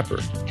Tamara Sepper.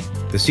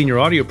 The senior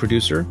audio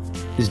producer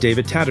is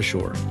David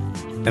Tadashore.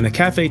 And the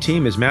Cafe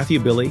team is Matthew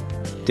Billy,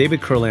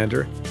 David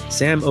Kurlander,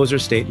 Sam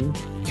Ozer-Staten,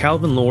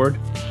 Calvin Lord,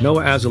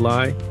 Noah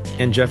Azulai,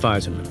 and Jeff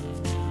Eisenman.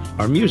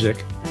 Our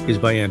music is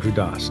by Andrew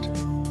Dost.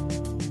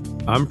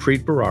 I'm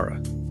Preet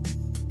Bharara.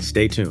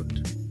 Stay tuned.